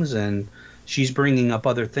things. And she's bringing up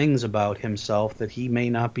other things about himself that he may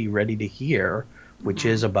not be ready to hear, which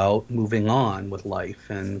is about moving on with life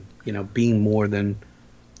and, being more than,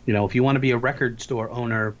 if you want to be a record store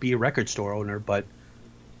owner, be a record store owner, but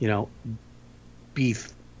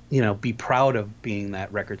be proud of being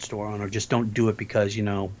that record store owner. Just don't do it because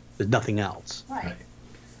there's nothing else. Right.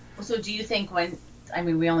 Well, so do you think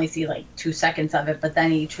we only see like 2 seconds of it, but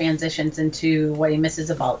then he transitions into what he misses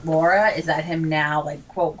about Laura? Is that him now, like,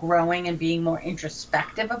 quote, growing and being more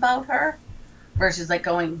introspective about her versus like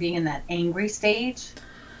being in that angry stage?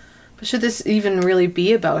 But should this even really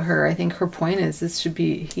be about her? I think her point is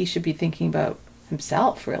he should be thinking about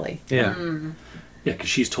himself, really. Yeah. Yeah, because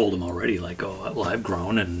she's told him already, like, oh, well, I've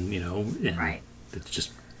grown, and and Right. it's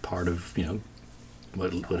just part of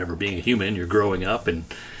whatever being a human. You're growing up, and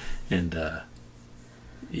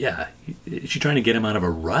yeah, is she trying to get him out of a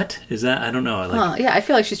rut? Is that, I don't know. Well, yeah, I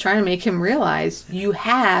feel like she's trying to make him realize you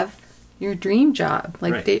have your dream job.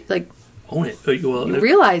 Like Right. Own it. Well, you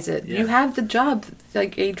realize it. yeah. You have the job,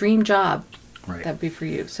 like a dream job. right. That'd be for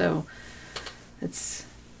you. So it's.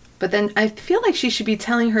 But then I feel like she should be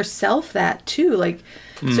telling herself that too. Like,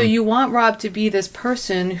 so you want Rob to be this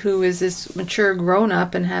person who is this mature grown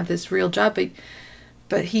up and have this real job,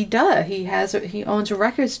 but he does. He owns a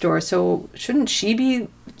record store. So shouldn't she be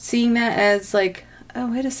seeing that as like,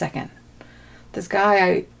 oh, wait a second, this guy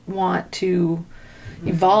I want to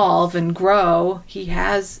evolve and grow. He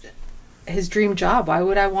has his dream job. Why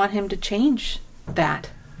would I want him to change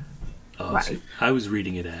that? Oh, Right. so I was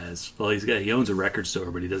reading it as, well, he owns a record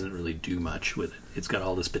store, but he doesn't really do much with it. It's got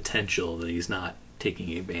all this potential that he's not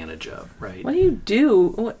taking advantage of, right? What do you do?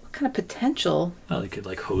 What kind of potential? Well, he could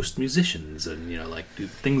like host musicians and like do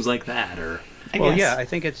things like that, or Well, yeah, I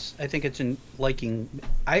think it's in liking.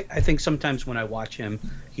 I think sometimes when I watch him,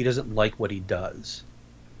 he doesn't like what he does.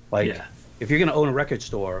 Like, Yeah. if you're going to own a record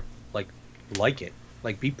store, like it.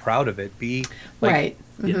 Like, be proud of it. Be like, Right.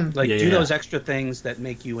 Yeah. like Yeah, do yeah. those extra things that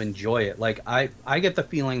make you enjoy it. Like I get the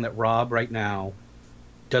feeling that Rob right now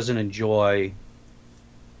doesn't enjoy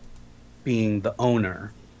being the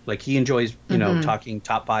owner. Like, he enjoys, you know, talking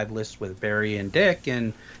top 5 lists with Barry and Dick,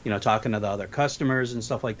 and, you know, talking to the other customers and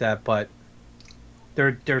stuff like that. But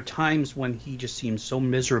there are times when he just seems so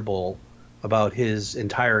miserable about his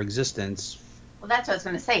entire existence. Well, that's what I was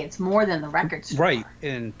going to say. It's more than the record store. Right.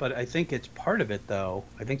 But I think it's part of it, though.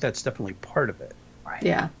 I think that's definitely part of it. Right.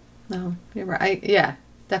 Yeah. No, you're right. Yeah,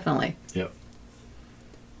 definitely. Yep.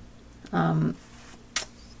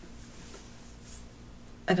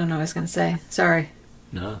 I don't know what I was going to say. Sorry.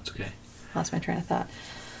 No, it's okay. Lost my train of thought.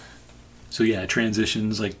 So yeah,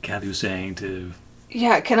 transitions like Kathy was saying to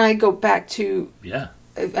Yeah, can I go back to... yeah.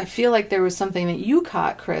 I feel like there was something that you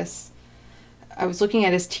caught, Chris. I was looking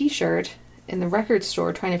at his T-shirt in the record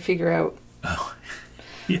store trying to figure out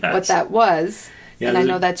Yes. what that was. Yeah, and I there's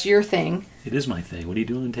know a- that's your thing. It is my thing. What are you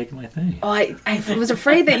doing taking my thing? Oh, I was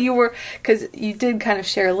afraid that you were... Because you did kind of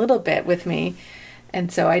share a little bit with me.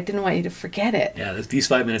 And so I didn't want you to forget it. Yeah, these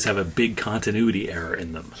 5 minutes have a big continuity error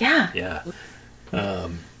in them. Yeah. Yeah.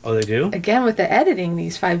 Oh, they do? Again, with the editing,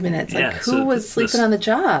 these 5 minutes. Like, Yeah, who so was sleeping on the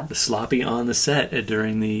job? The sloppy on the set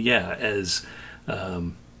during the as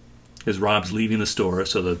Rob's leaving the store.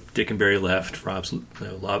 So the Dick and Barry left.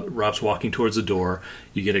 Rob's walking towards the door.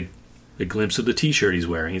 You get a glimpse of the T-shirt he's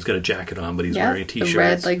wearing. He's got a jacket on, but he's wearing a T-shirt. The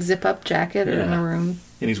red, like, zip-up jacket or Yeah. maroon.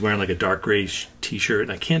 And he's wearing like a dark gray T-shirt,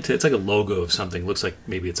 and I can't tell. It's like a logo of something. Looks like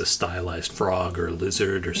maybe it's a stylized frog or a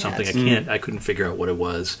lizard or something. it's- I couldn't figure out what it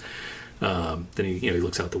was. Then he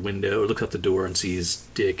looks out the window, or looks out the door, and sees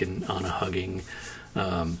Dick and Anna hugging.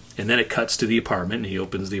 And then it cuts to the apartment, and he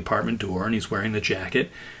opens the apartment door, and he's wearing the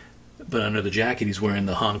jacket. But under the jacket, he's wearing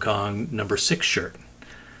the Hong Kong number 6 shirt,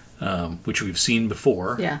 which we've seen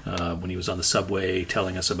before. Yeah. When he was on the subway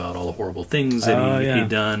telling us about all the horrible things that he'd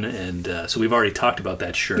done. And so we've already talked about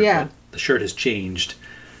that shirt. Yeah. But the shirt has changed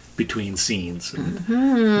between scenes.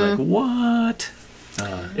 Like, what?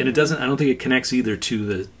 And it doesn't, I don't think it connects either to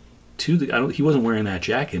the, he wasn't wearing that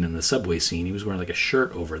jacket in the subway scene. He was wearing like a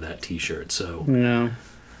shirt over that T-shirt. So No.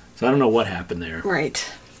 I don't know what happened there.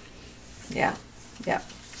 Right. Yeah. Yeah.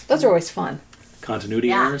 Those are always fun. Continuity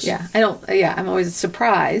Yeah. errors? Yeah. I'm always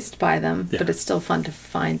surprised by them, Yeah. but it's still fun to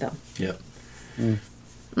find them. Yep.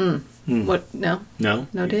 What? No? No?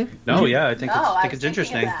 No, Dave? No, yeah, I think No, I it's was thinking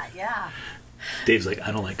interesting. of that, yeah. Dave's like,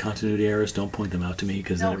 I don't like continuity errors. Don't point them out to me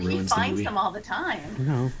because No, then it he ruins the finds movie. them all the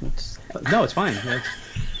time. No, it's fine.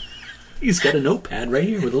 He's got a notepad right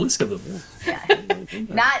here with a list of them. Yeah.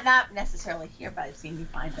 not necessarily here, but I've seen you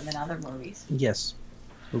find them in other movies. Yes.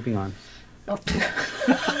 Moving on.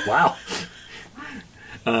 Wow.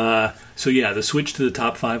 So yeah, the switch to the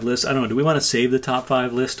top 5 list. I don't know. Do we want to save the top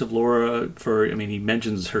 5 list of Laura for? I mean, he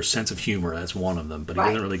mentions her sense of humor. That's one of them, but he Right.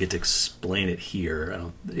 doesn't really get to explain it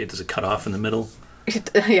here. Does it cut off in the middle?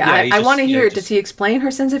 Yeah, he I just- want to hear yeah, it. Does he explain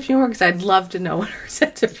her sense of humor? Because I'd love to know what her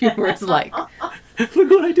sense of humor is like. Look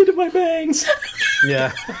what I did to my bangs.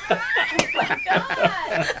 Yeah.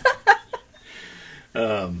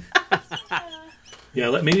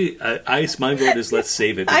 Yeah, maybe my vote is let's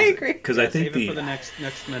save it. I agree. Because I think Save it for the next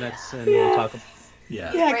minutes, and we'll talk.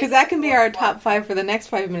 yeah. Yeah, because that can be our top 5 for the next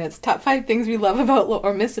 5 minutes. Top 5 things we love about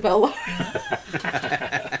or miss about Laura.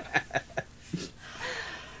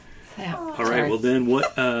 Yeah, All right. Well, then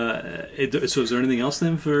what? So, is there anything else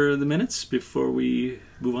then for the minutes before we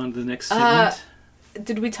move on to the next segment?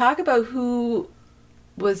 Did we talk about who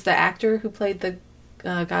was the actor who played the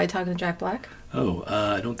guy talking to Jack Black?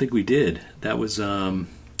 I don't think we did. That was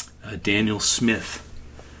Daniel Smith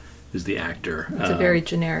is the actor. It's a very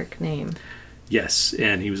generic name. Yes,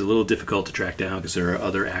 and he was a little difficult to track down because there are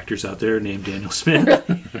other actors out there named Daniel Smith.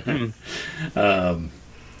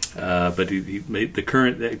 But he made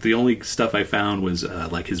the only stuff I found was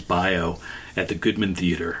like his bio at the Goodman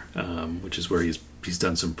Theater, which is where he's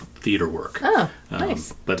done some theater work. Oh,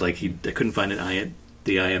 nice. But like I couldn't find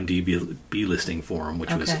the IMDb listing for him,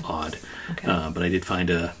 which was Okay. odd. Okay. But I did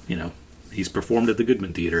find he's performed at the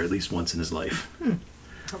Goodman Theater at least once in his life.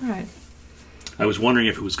 All right. I was wondering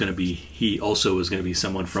if it was going to be he also was going to be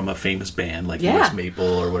someone from a famous band like Yeah. US Maple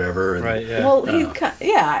or whatever. And Right. Yeah. Well, he's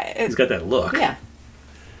got that look. yeah.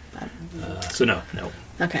 So no,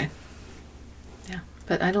 Okay. Yeah,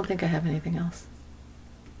 but I don't think I have anything else.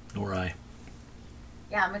 nor I.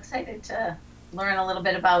 Yeah, I'm excited to learn a little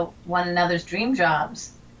bit about one another's dream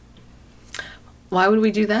jobs. Why would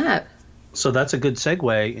we do that? So that's a good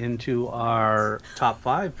segue into our top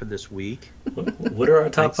 5 for this week. What are our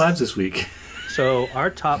top 5s this week? So our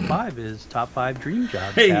top 5 is top 5 dream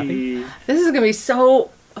jobs. Kathy. Hey, This is going to be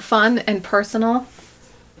so fun and personal.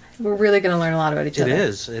 We're really going to learn a lot about each It other.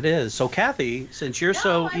 is. It is. So, Kathy, since you're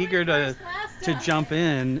so I eager went to first last to time. jump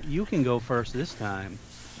in, you can go first this time.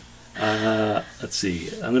 Let's see.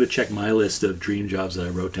 I'm going to check my list of dream jobs that I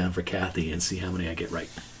wrote down for Kathy and see how many I get right.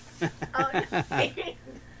 Oh,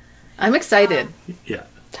 I'm excited. Yeah.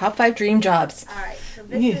 Top 5 dream jobs. all right. So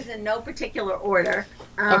this is in no particular order.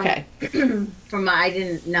 Okay. I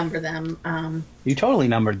didn't number them. You totally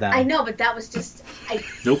numbered them. I know, but that was just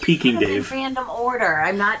No peeking, put them in Dave. random order.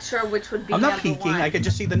 I'm not sure which would be. I'm not number peeking. one. I could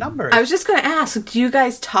just see the numbers. I was just going to ask, do you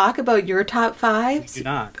guys talk about your top 5s? Do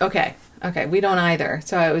not. Okay. Okay. We don't either.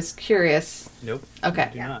 So I was curious. Nope. Okay.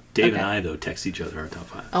 Do not. Dave Okay. and I, though, text each other our top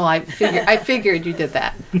 5. Oh, I figured you did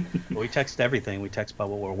that. We text everything. We text about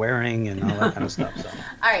what we're wearing and all that kind of stuff. So.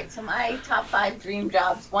 All right, so my top 5 dream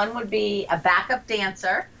jobs. One would be a backup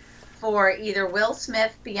dancer for either Will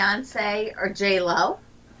Smith, Beyonce, or J Lo.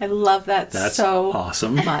 I love that That's so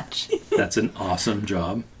awesome. much. That's an awesome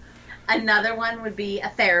job. Another one would be a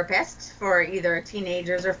therapist for either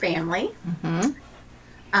teenagers or family.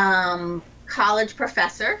 Mm-hmm. College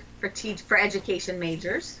professor for education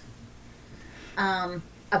majors. A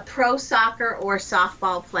pro soccer or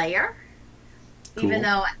softball player. Cool. Even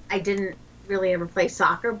though I didn't really ever play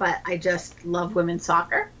soccer, but I just love women's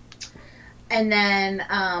soccer. And then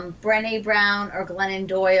Brené Brown or Glennon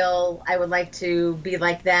Doyle, I would like to be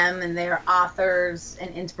like them, and they're authors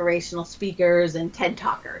and inspirational speakers and TED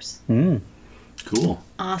talkers. Cool.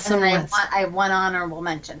 Awesome And list. I have one honorable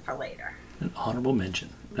mention for later. An honorable mention.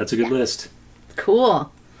 That's a good list.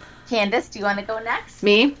 Cool. Candace, do you want to go next?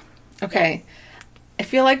 Me? Okay. I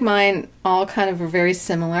feel like mine all kind of are very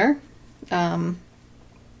similar. All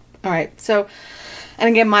right. So, and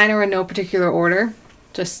again, mine are in no particular order.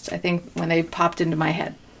 Just, I think, when they popped into my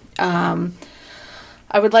head. I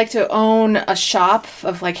would like to own a shop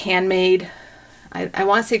of like handmade. I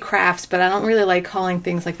want to say crafts, but I don't really like calling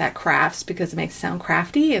things like that crafts because it makes it sound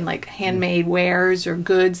crafty, and like handmade wares or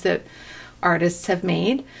goods that artists have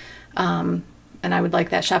made. And I would like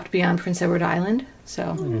that shop to be on Prince Edward Island.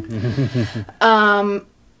 So,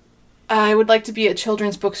 I would like to be a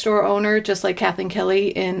children's bookstore owner, just like Kathleen Kelly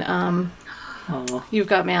in You've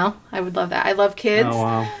Got Mail. I would love that. I love kids, Oh,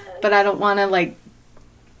 wow. but I don't want to like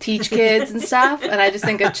teach kids and stuff. And I just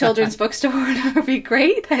think a children's bookstore would be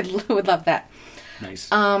great. Would love that.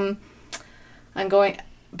 Nice. I'm going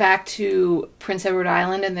back to Prince Edward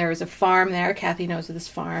Island, and there is a farm there. Kathy knows of this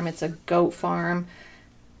farm. It's a goat farm.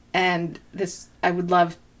 And this, I would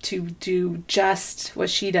love to do just what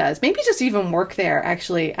she does. Maybe just even work there,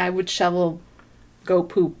 actually. I would shovel goat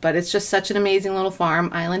poop, but it's just such an amazing little farm,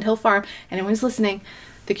 Island Hill Farm. Anyone who's listening,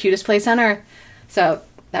 the cutest place on earth. So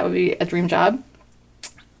that would be a dream job.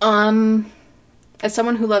 As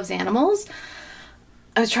someone who loves animals,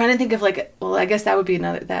 I was trying to think of like, well, I guess that would be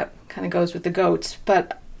another, that kind of goes with the goats,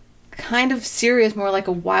 but kind of serious, more like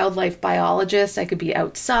a wildlife biologist. I could be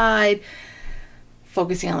outside,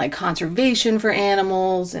 focusing on like conservation for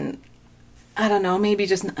animals, and I don't know, maybe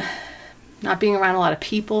just not being around a lot of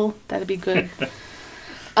people. That'd be good.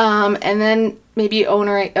 And then maybe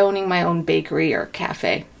owning my own bakery or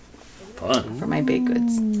cafe Fun. for my baked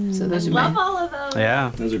goods. So those are Love my. all of those.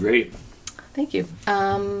 Yeah. Those are great. Thank you.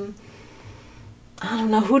 I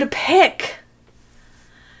don't know who to pick.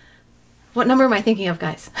 What number am I thinking of,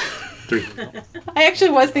 guys? 3. I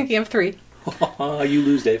actually was thinking of 3. You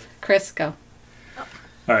lose, Dave. Chris, go.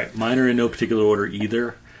 All right, mine are in no particular order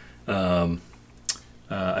either. I've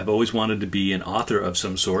always wanted to be an author of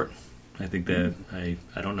some sort. I think that I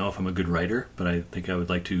don't know if I'm a good writer, but I think I would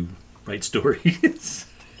like to write stories.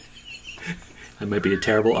 I might be a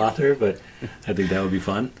terrible author, but I think that would be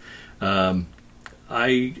fun. I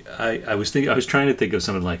was trying to think of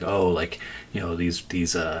something like,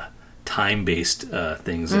 these time-based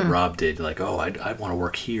things that Rob did, like, I want to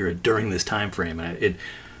work here during this time frame, and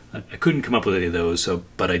I couldn't come up with any of those.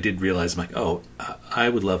 But I did realize, I'm like, I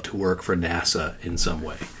would love to work for NASA in some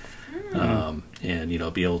way, and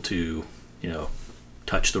be able to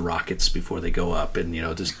touch the rockets before they go up, and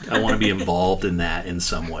just I want to be involved in that in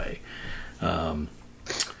some way.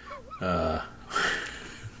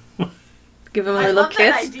 Give him a I little love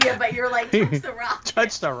kiss. that idea, but you're like, touch the rock.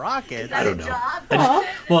 Touch the Is rocket. that I don't a know. job?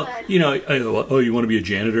 Well, you want to be a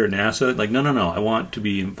janitor at NASA? Like, no. I want to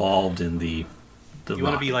be involved in the You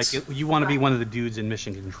want to be like you want to be one of the dudes in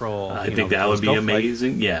Mission Control. I think that would be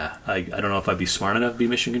amazing. Yeah, I don't know if I'd be smart enough to be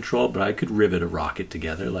mission control, but I could rivet a rocket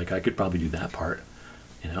together. Like, I could probably do that part.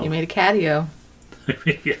 You made a catio.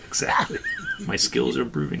 Yeah, exactly. My skills are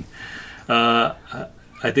improving. I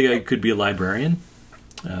think I could be a librarian.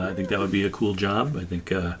 I think that would be a cool job. I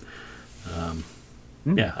think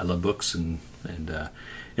Yeah, I love books, and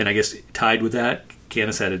I guess tied with that,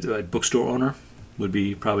 Candace had a bookstore owner would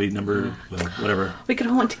be probably number whatever. We could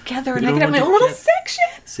all one together, and could I could all have my one own little together. section.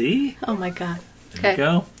 See, Oh my god. there you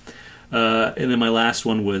go. And then my last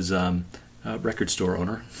one was record store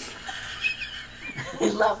owner. I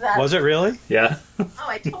love that. Was it really? Yeah. Oh,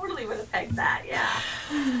 I totally would have pegged that.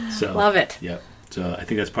 Yeah. So Love it. Yep. So I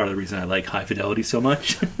think that's part of the reason I like High Fidelity so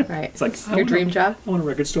much. Right. It's like, I your wanna- dream job. I want a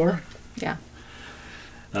record store. Yeah.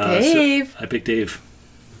 So Dave. I picked Dave.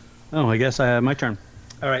 Oh, I guess my turn.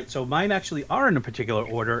 All right, so mine actually are in a particular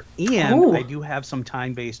order, and Ooh. I do have some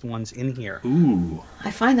time-based ones in here. Ooh.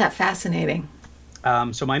 I find that fascinating.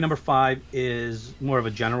 So my number 5 is more of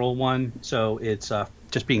a general one. So it's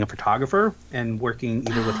just being a photographer and working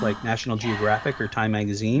either with like National Geographic or Time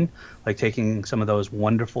Magazine, like taking some of those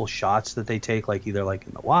wonderful shots that they take, like either like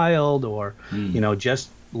in the wild or just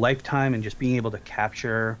Lifetime, and just being able to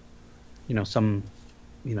capture, some,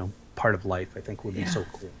 part of life. I think would be Yeah. so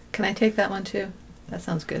cool. Can I take that one too? That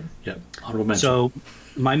sounds good. Yep. Honorable mention. So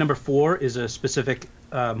my number 4 is a specific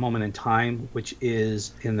moment in time, which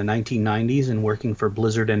is in the 1990s and working for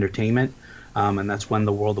Blizzard Entertainment. And that's when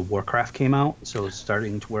the World of Warcraft came out. So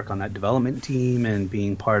starting to work on that development team and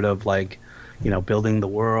being part of building the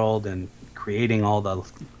world and creating all the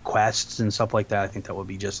quests and stuff like that. I think that would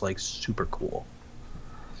be just like super cool.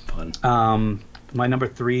 Fun. My number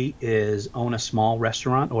 3 is own a small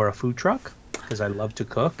restaurant or a food truck, because I love to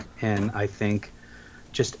cook, and I think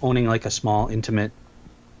just owning like a small intimate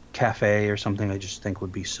cafe or something, I just think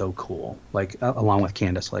would be so cool. Like along with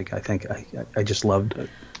Candace, like I think I just loved. I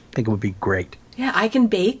think it would be great. Yeah, I can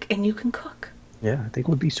bake and you can cook. Yeah, I think it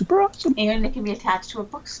would be super awesome. And it can be attached to a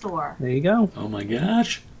bookstore. There you go. Oh my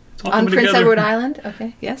gosh. It's all On coming Prince together. Edward Island?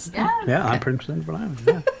 Okay, yes. Yeah. Yeah, Okay. on Prince Edward Island.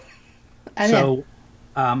 Yeah. And So,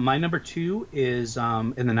 my number 2 is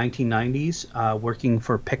in the 1990s, working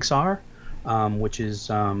for Pixar, which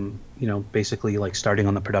is basically like starting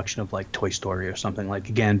on the production of like Toy Story or something. Like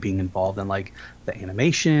again, being involved in like the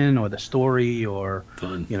animation or the story or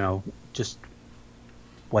Fun. just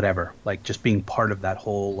whatever. Like just being part of that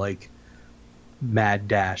whole like mad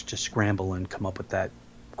dash to scramble and come up with that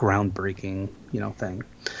groundbreaking thing.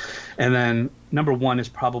 And then number 1 is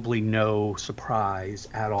probably no surprise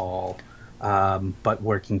at all. But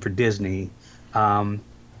working for Disney. And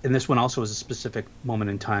this one also is a specific moment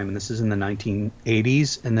in time, and this is in the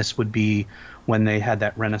 1980s, and this would be when they had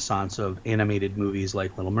that renaissance of animated movies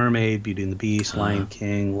like Little Mermaid, Beauty and the Beast, Lion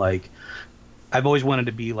King. Like, I've always wanted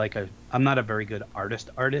to be like I'm not a very good artist,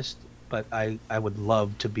 but I would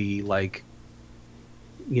love to be like,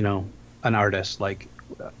 an artist, like,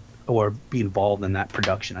 or be involved in that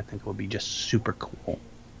production. I think it would be just super cool.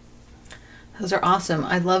 those are awesome.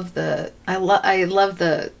 I love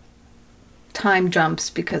the time jumps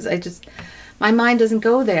because my mind doesn't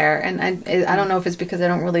go there, and I don't know if it's because I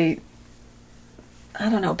don't really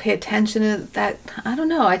pay attention to that. I don't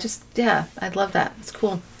know. I love that. It's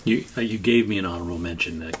cool. You gave me an honorable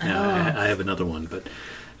mention. I have another one, but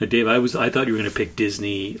Dave, I thought you were going to pick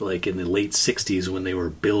Disney like in the late '60s when they were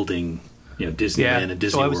building, Disneyland and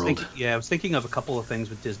Disney so I was World. I was thinking of a couple of things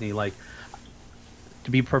with Disney. Like, to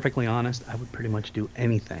be perfectly honest, I would pretty much do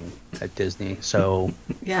anything at Disney. So,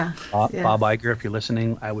 Yeah. Bob Yeah. Iger, if you're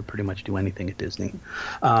listening, I would pretty much do anything at Disney.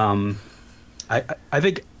 I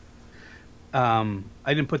think I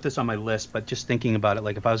didn't put this on my list, but just thinking about it,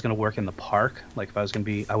 like if I was going to work in the park, like if I was going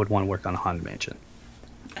to be, I would want to work on a Haunted Mansion.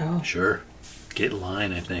 Oh. Sure, get in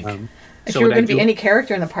line. I think. If So you were would I going to be do- any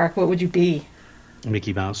character in the park, what would you be?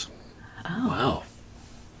 Mickey Mouse. Oh. Wow,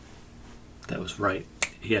 that was right.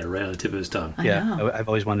 He had it right on the tip of his tongue. I know. I've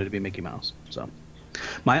always wanted to be Mickey Mouse. So,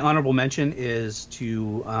 my honorable mention is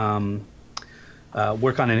to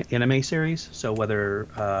work on an anime series. So whether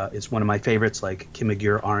it's one of my favorites like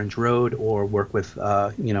Kimagure Orange Road, or work with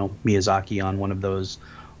Miyazaki on one of those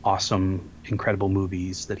awesome, incredible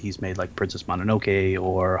movies that he's made, like Princess Mononoke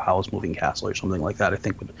or Howl's Moving Castle or something like that, I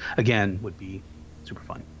think would be super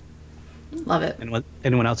fun. Love it.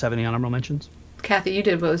 Anyone else have any honorable mentions? Kathy, you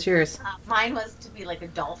did. What was yours? Mine was to be like a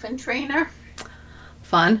dolphin trainer.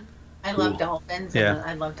 Fun. I Cool. love dolphins, Yeah. and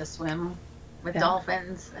I love to swim with Yeah.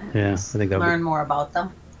 dolphins. And Yeah, I just think that would learn be- more about them.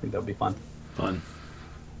 I think that would be fun. Fun.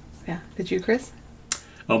 Yeah. Did you, Chris?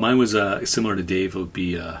 Oh, mine was similar to Dave. It would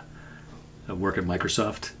be work at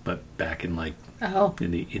Microsoft, but back in like Oh.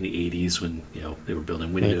 in the '80s when they were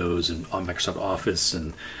building Windows and on Microsoft Office,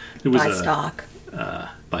 and it was Buy stock.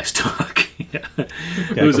 Buy stock. Yeah. Yeah,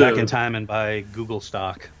 It was go back in time and buy Google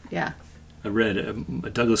stock. Yeah. I read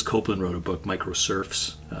Douglas Copeland wrote a book,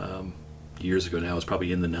 Microsurfs, years ago now. It was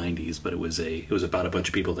probably in the '90s, but it was about a bunch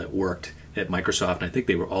of people that worked at Microsoft, and I think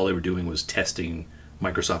they were doing was testing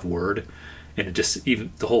Microsoft Word, and it just,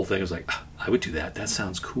 even the whole thing was like, I would do that. That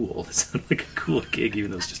sounds cool. That sounds like a cool gig,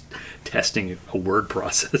 even though it's just testing a word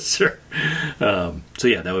processor. So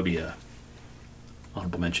yeah, that would be a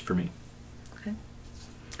honorable mention for me. Okay.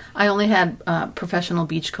 I only had professional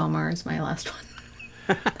beachcomber as my last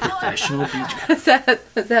one. Professional beach. Is that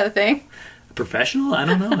a thing? Professional? I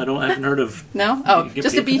don't know. I haven't heard of. No? Oh, You get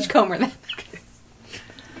just a paid for that? beachcomber then.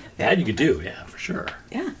 That you could do, yeah, for sure.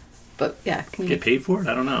 Yeah. But yeah, can you Get paid for it?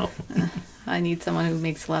 I don't know. I need someone who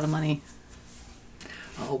makes a lot of money.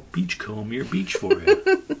 I'll beachcomb your beach for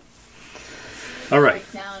you. All right.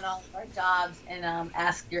 Write down all of our jobs and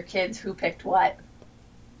ask your kids who picked what.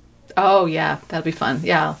 Oh yeah, that'll be fun.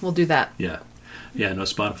 Yeah, we'll do that. Yeah. Yeah, no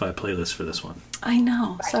Spotify playlist for this one. I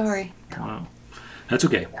know. Right. Sorry. Wow. That's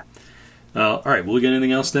okay. All right, will we get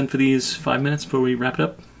anything else then for these 5 minutes before we wrap it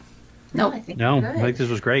up? Nope. I think No, we're I good. think this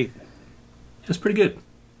was great. That's pretty good.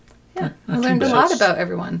 Yeah, I Not too learned a bad. lot about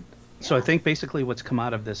everyone. So I think basically what's come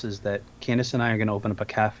out of this is that Candace and I are going to open up a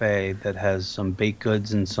cafe that has some baked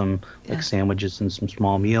goods and some Yeah. like sandwiches and some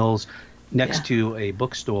small meals next Yeah. to a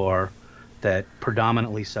bookstore that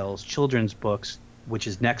predominantly sells children's books, which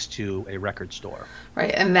is next to a record store.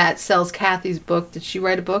 Right, and that sells Kathy's book. Did she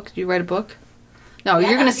write a book? Did you write a book? No, Yeah,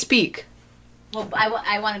 you're going I to think- speak. Well,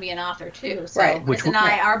 I want to be an author too. So Right. Chris Which and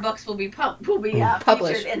w- our books will be Published.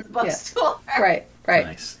 featured in the Yes. bookstore. Right, right.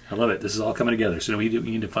 Nice. I love it. This is all coming together. So we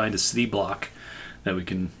need to find a city block that we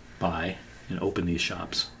can buy and open these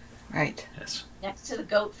shops. Right. Yes. Next to the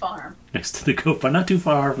goat farm. Next to the goat farm. Not too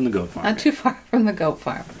far from the goat farm. Not too far from the goat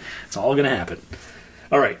farm. It's all going to happen.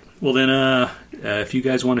 All right. Well, then, if you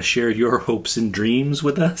guys want to share your hopes and dreams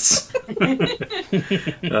with us, why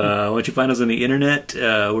don't you find us on the internet?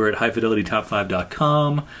 We're at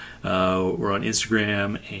highfidelitytop5.com. We're on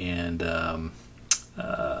Instagram and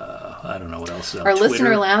I don't know what else. Our Twitter.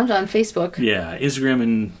 listener lounge on Facebook. Yeah, Instagram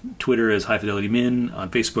and Twitter is High Fidelity Min. On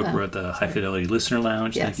Facebook, we're at the High Fidelity Listener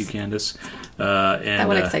Lounge. Yes. Thank you, Candace. And That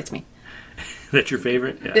one excites me. that's your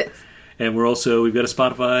favorite? Yeah. Yes. And we've got a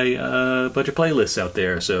Spotify bunch of playlists out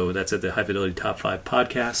there. So that's at the High Fidelity Top 5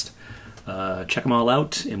 podcast. Check them all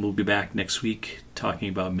out. And we'll be back next week talking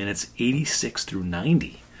about minutes 86 through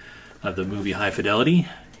 90 of the movie High Fidelity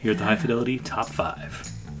here at the High Fidelity Top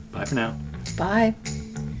 5. Bye for now. Bye.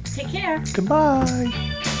 Take care.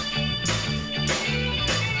 Goodbye.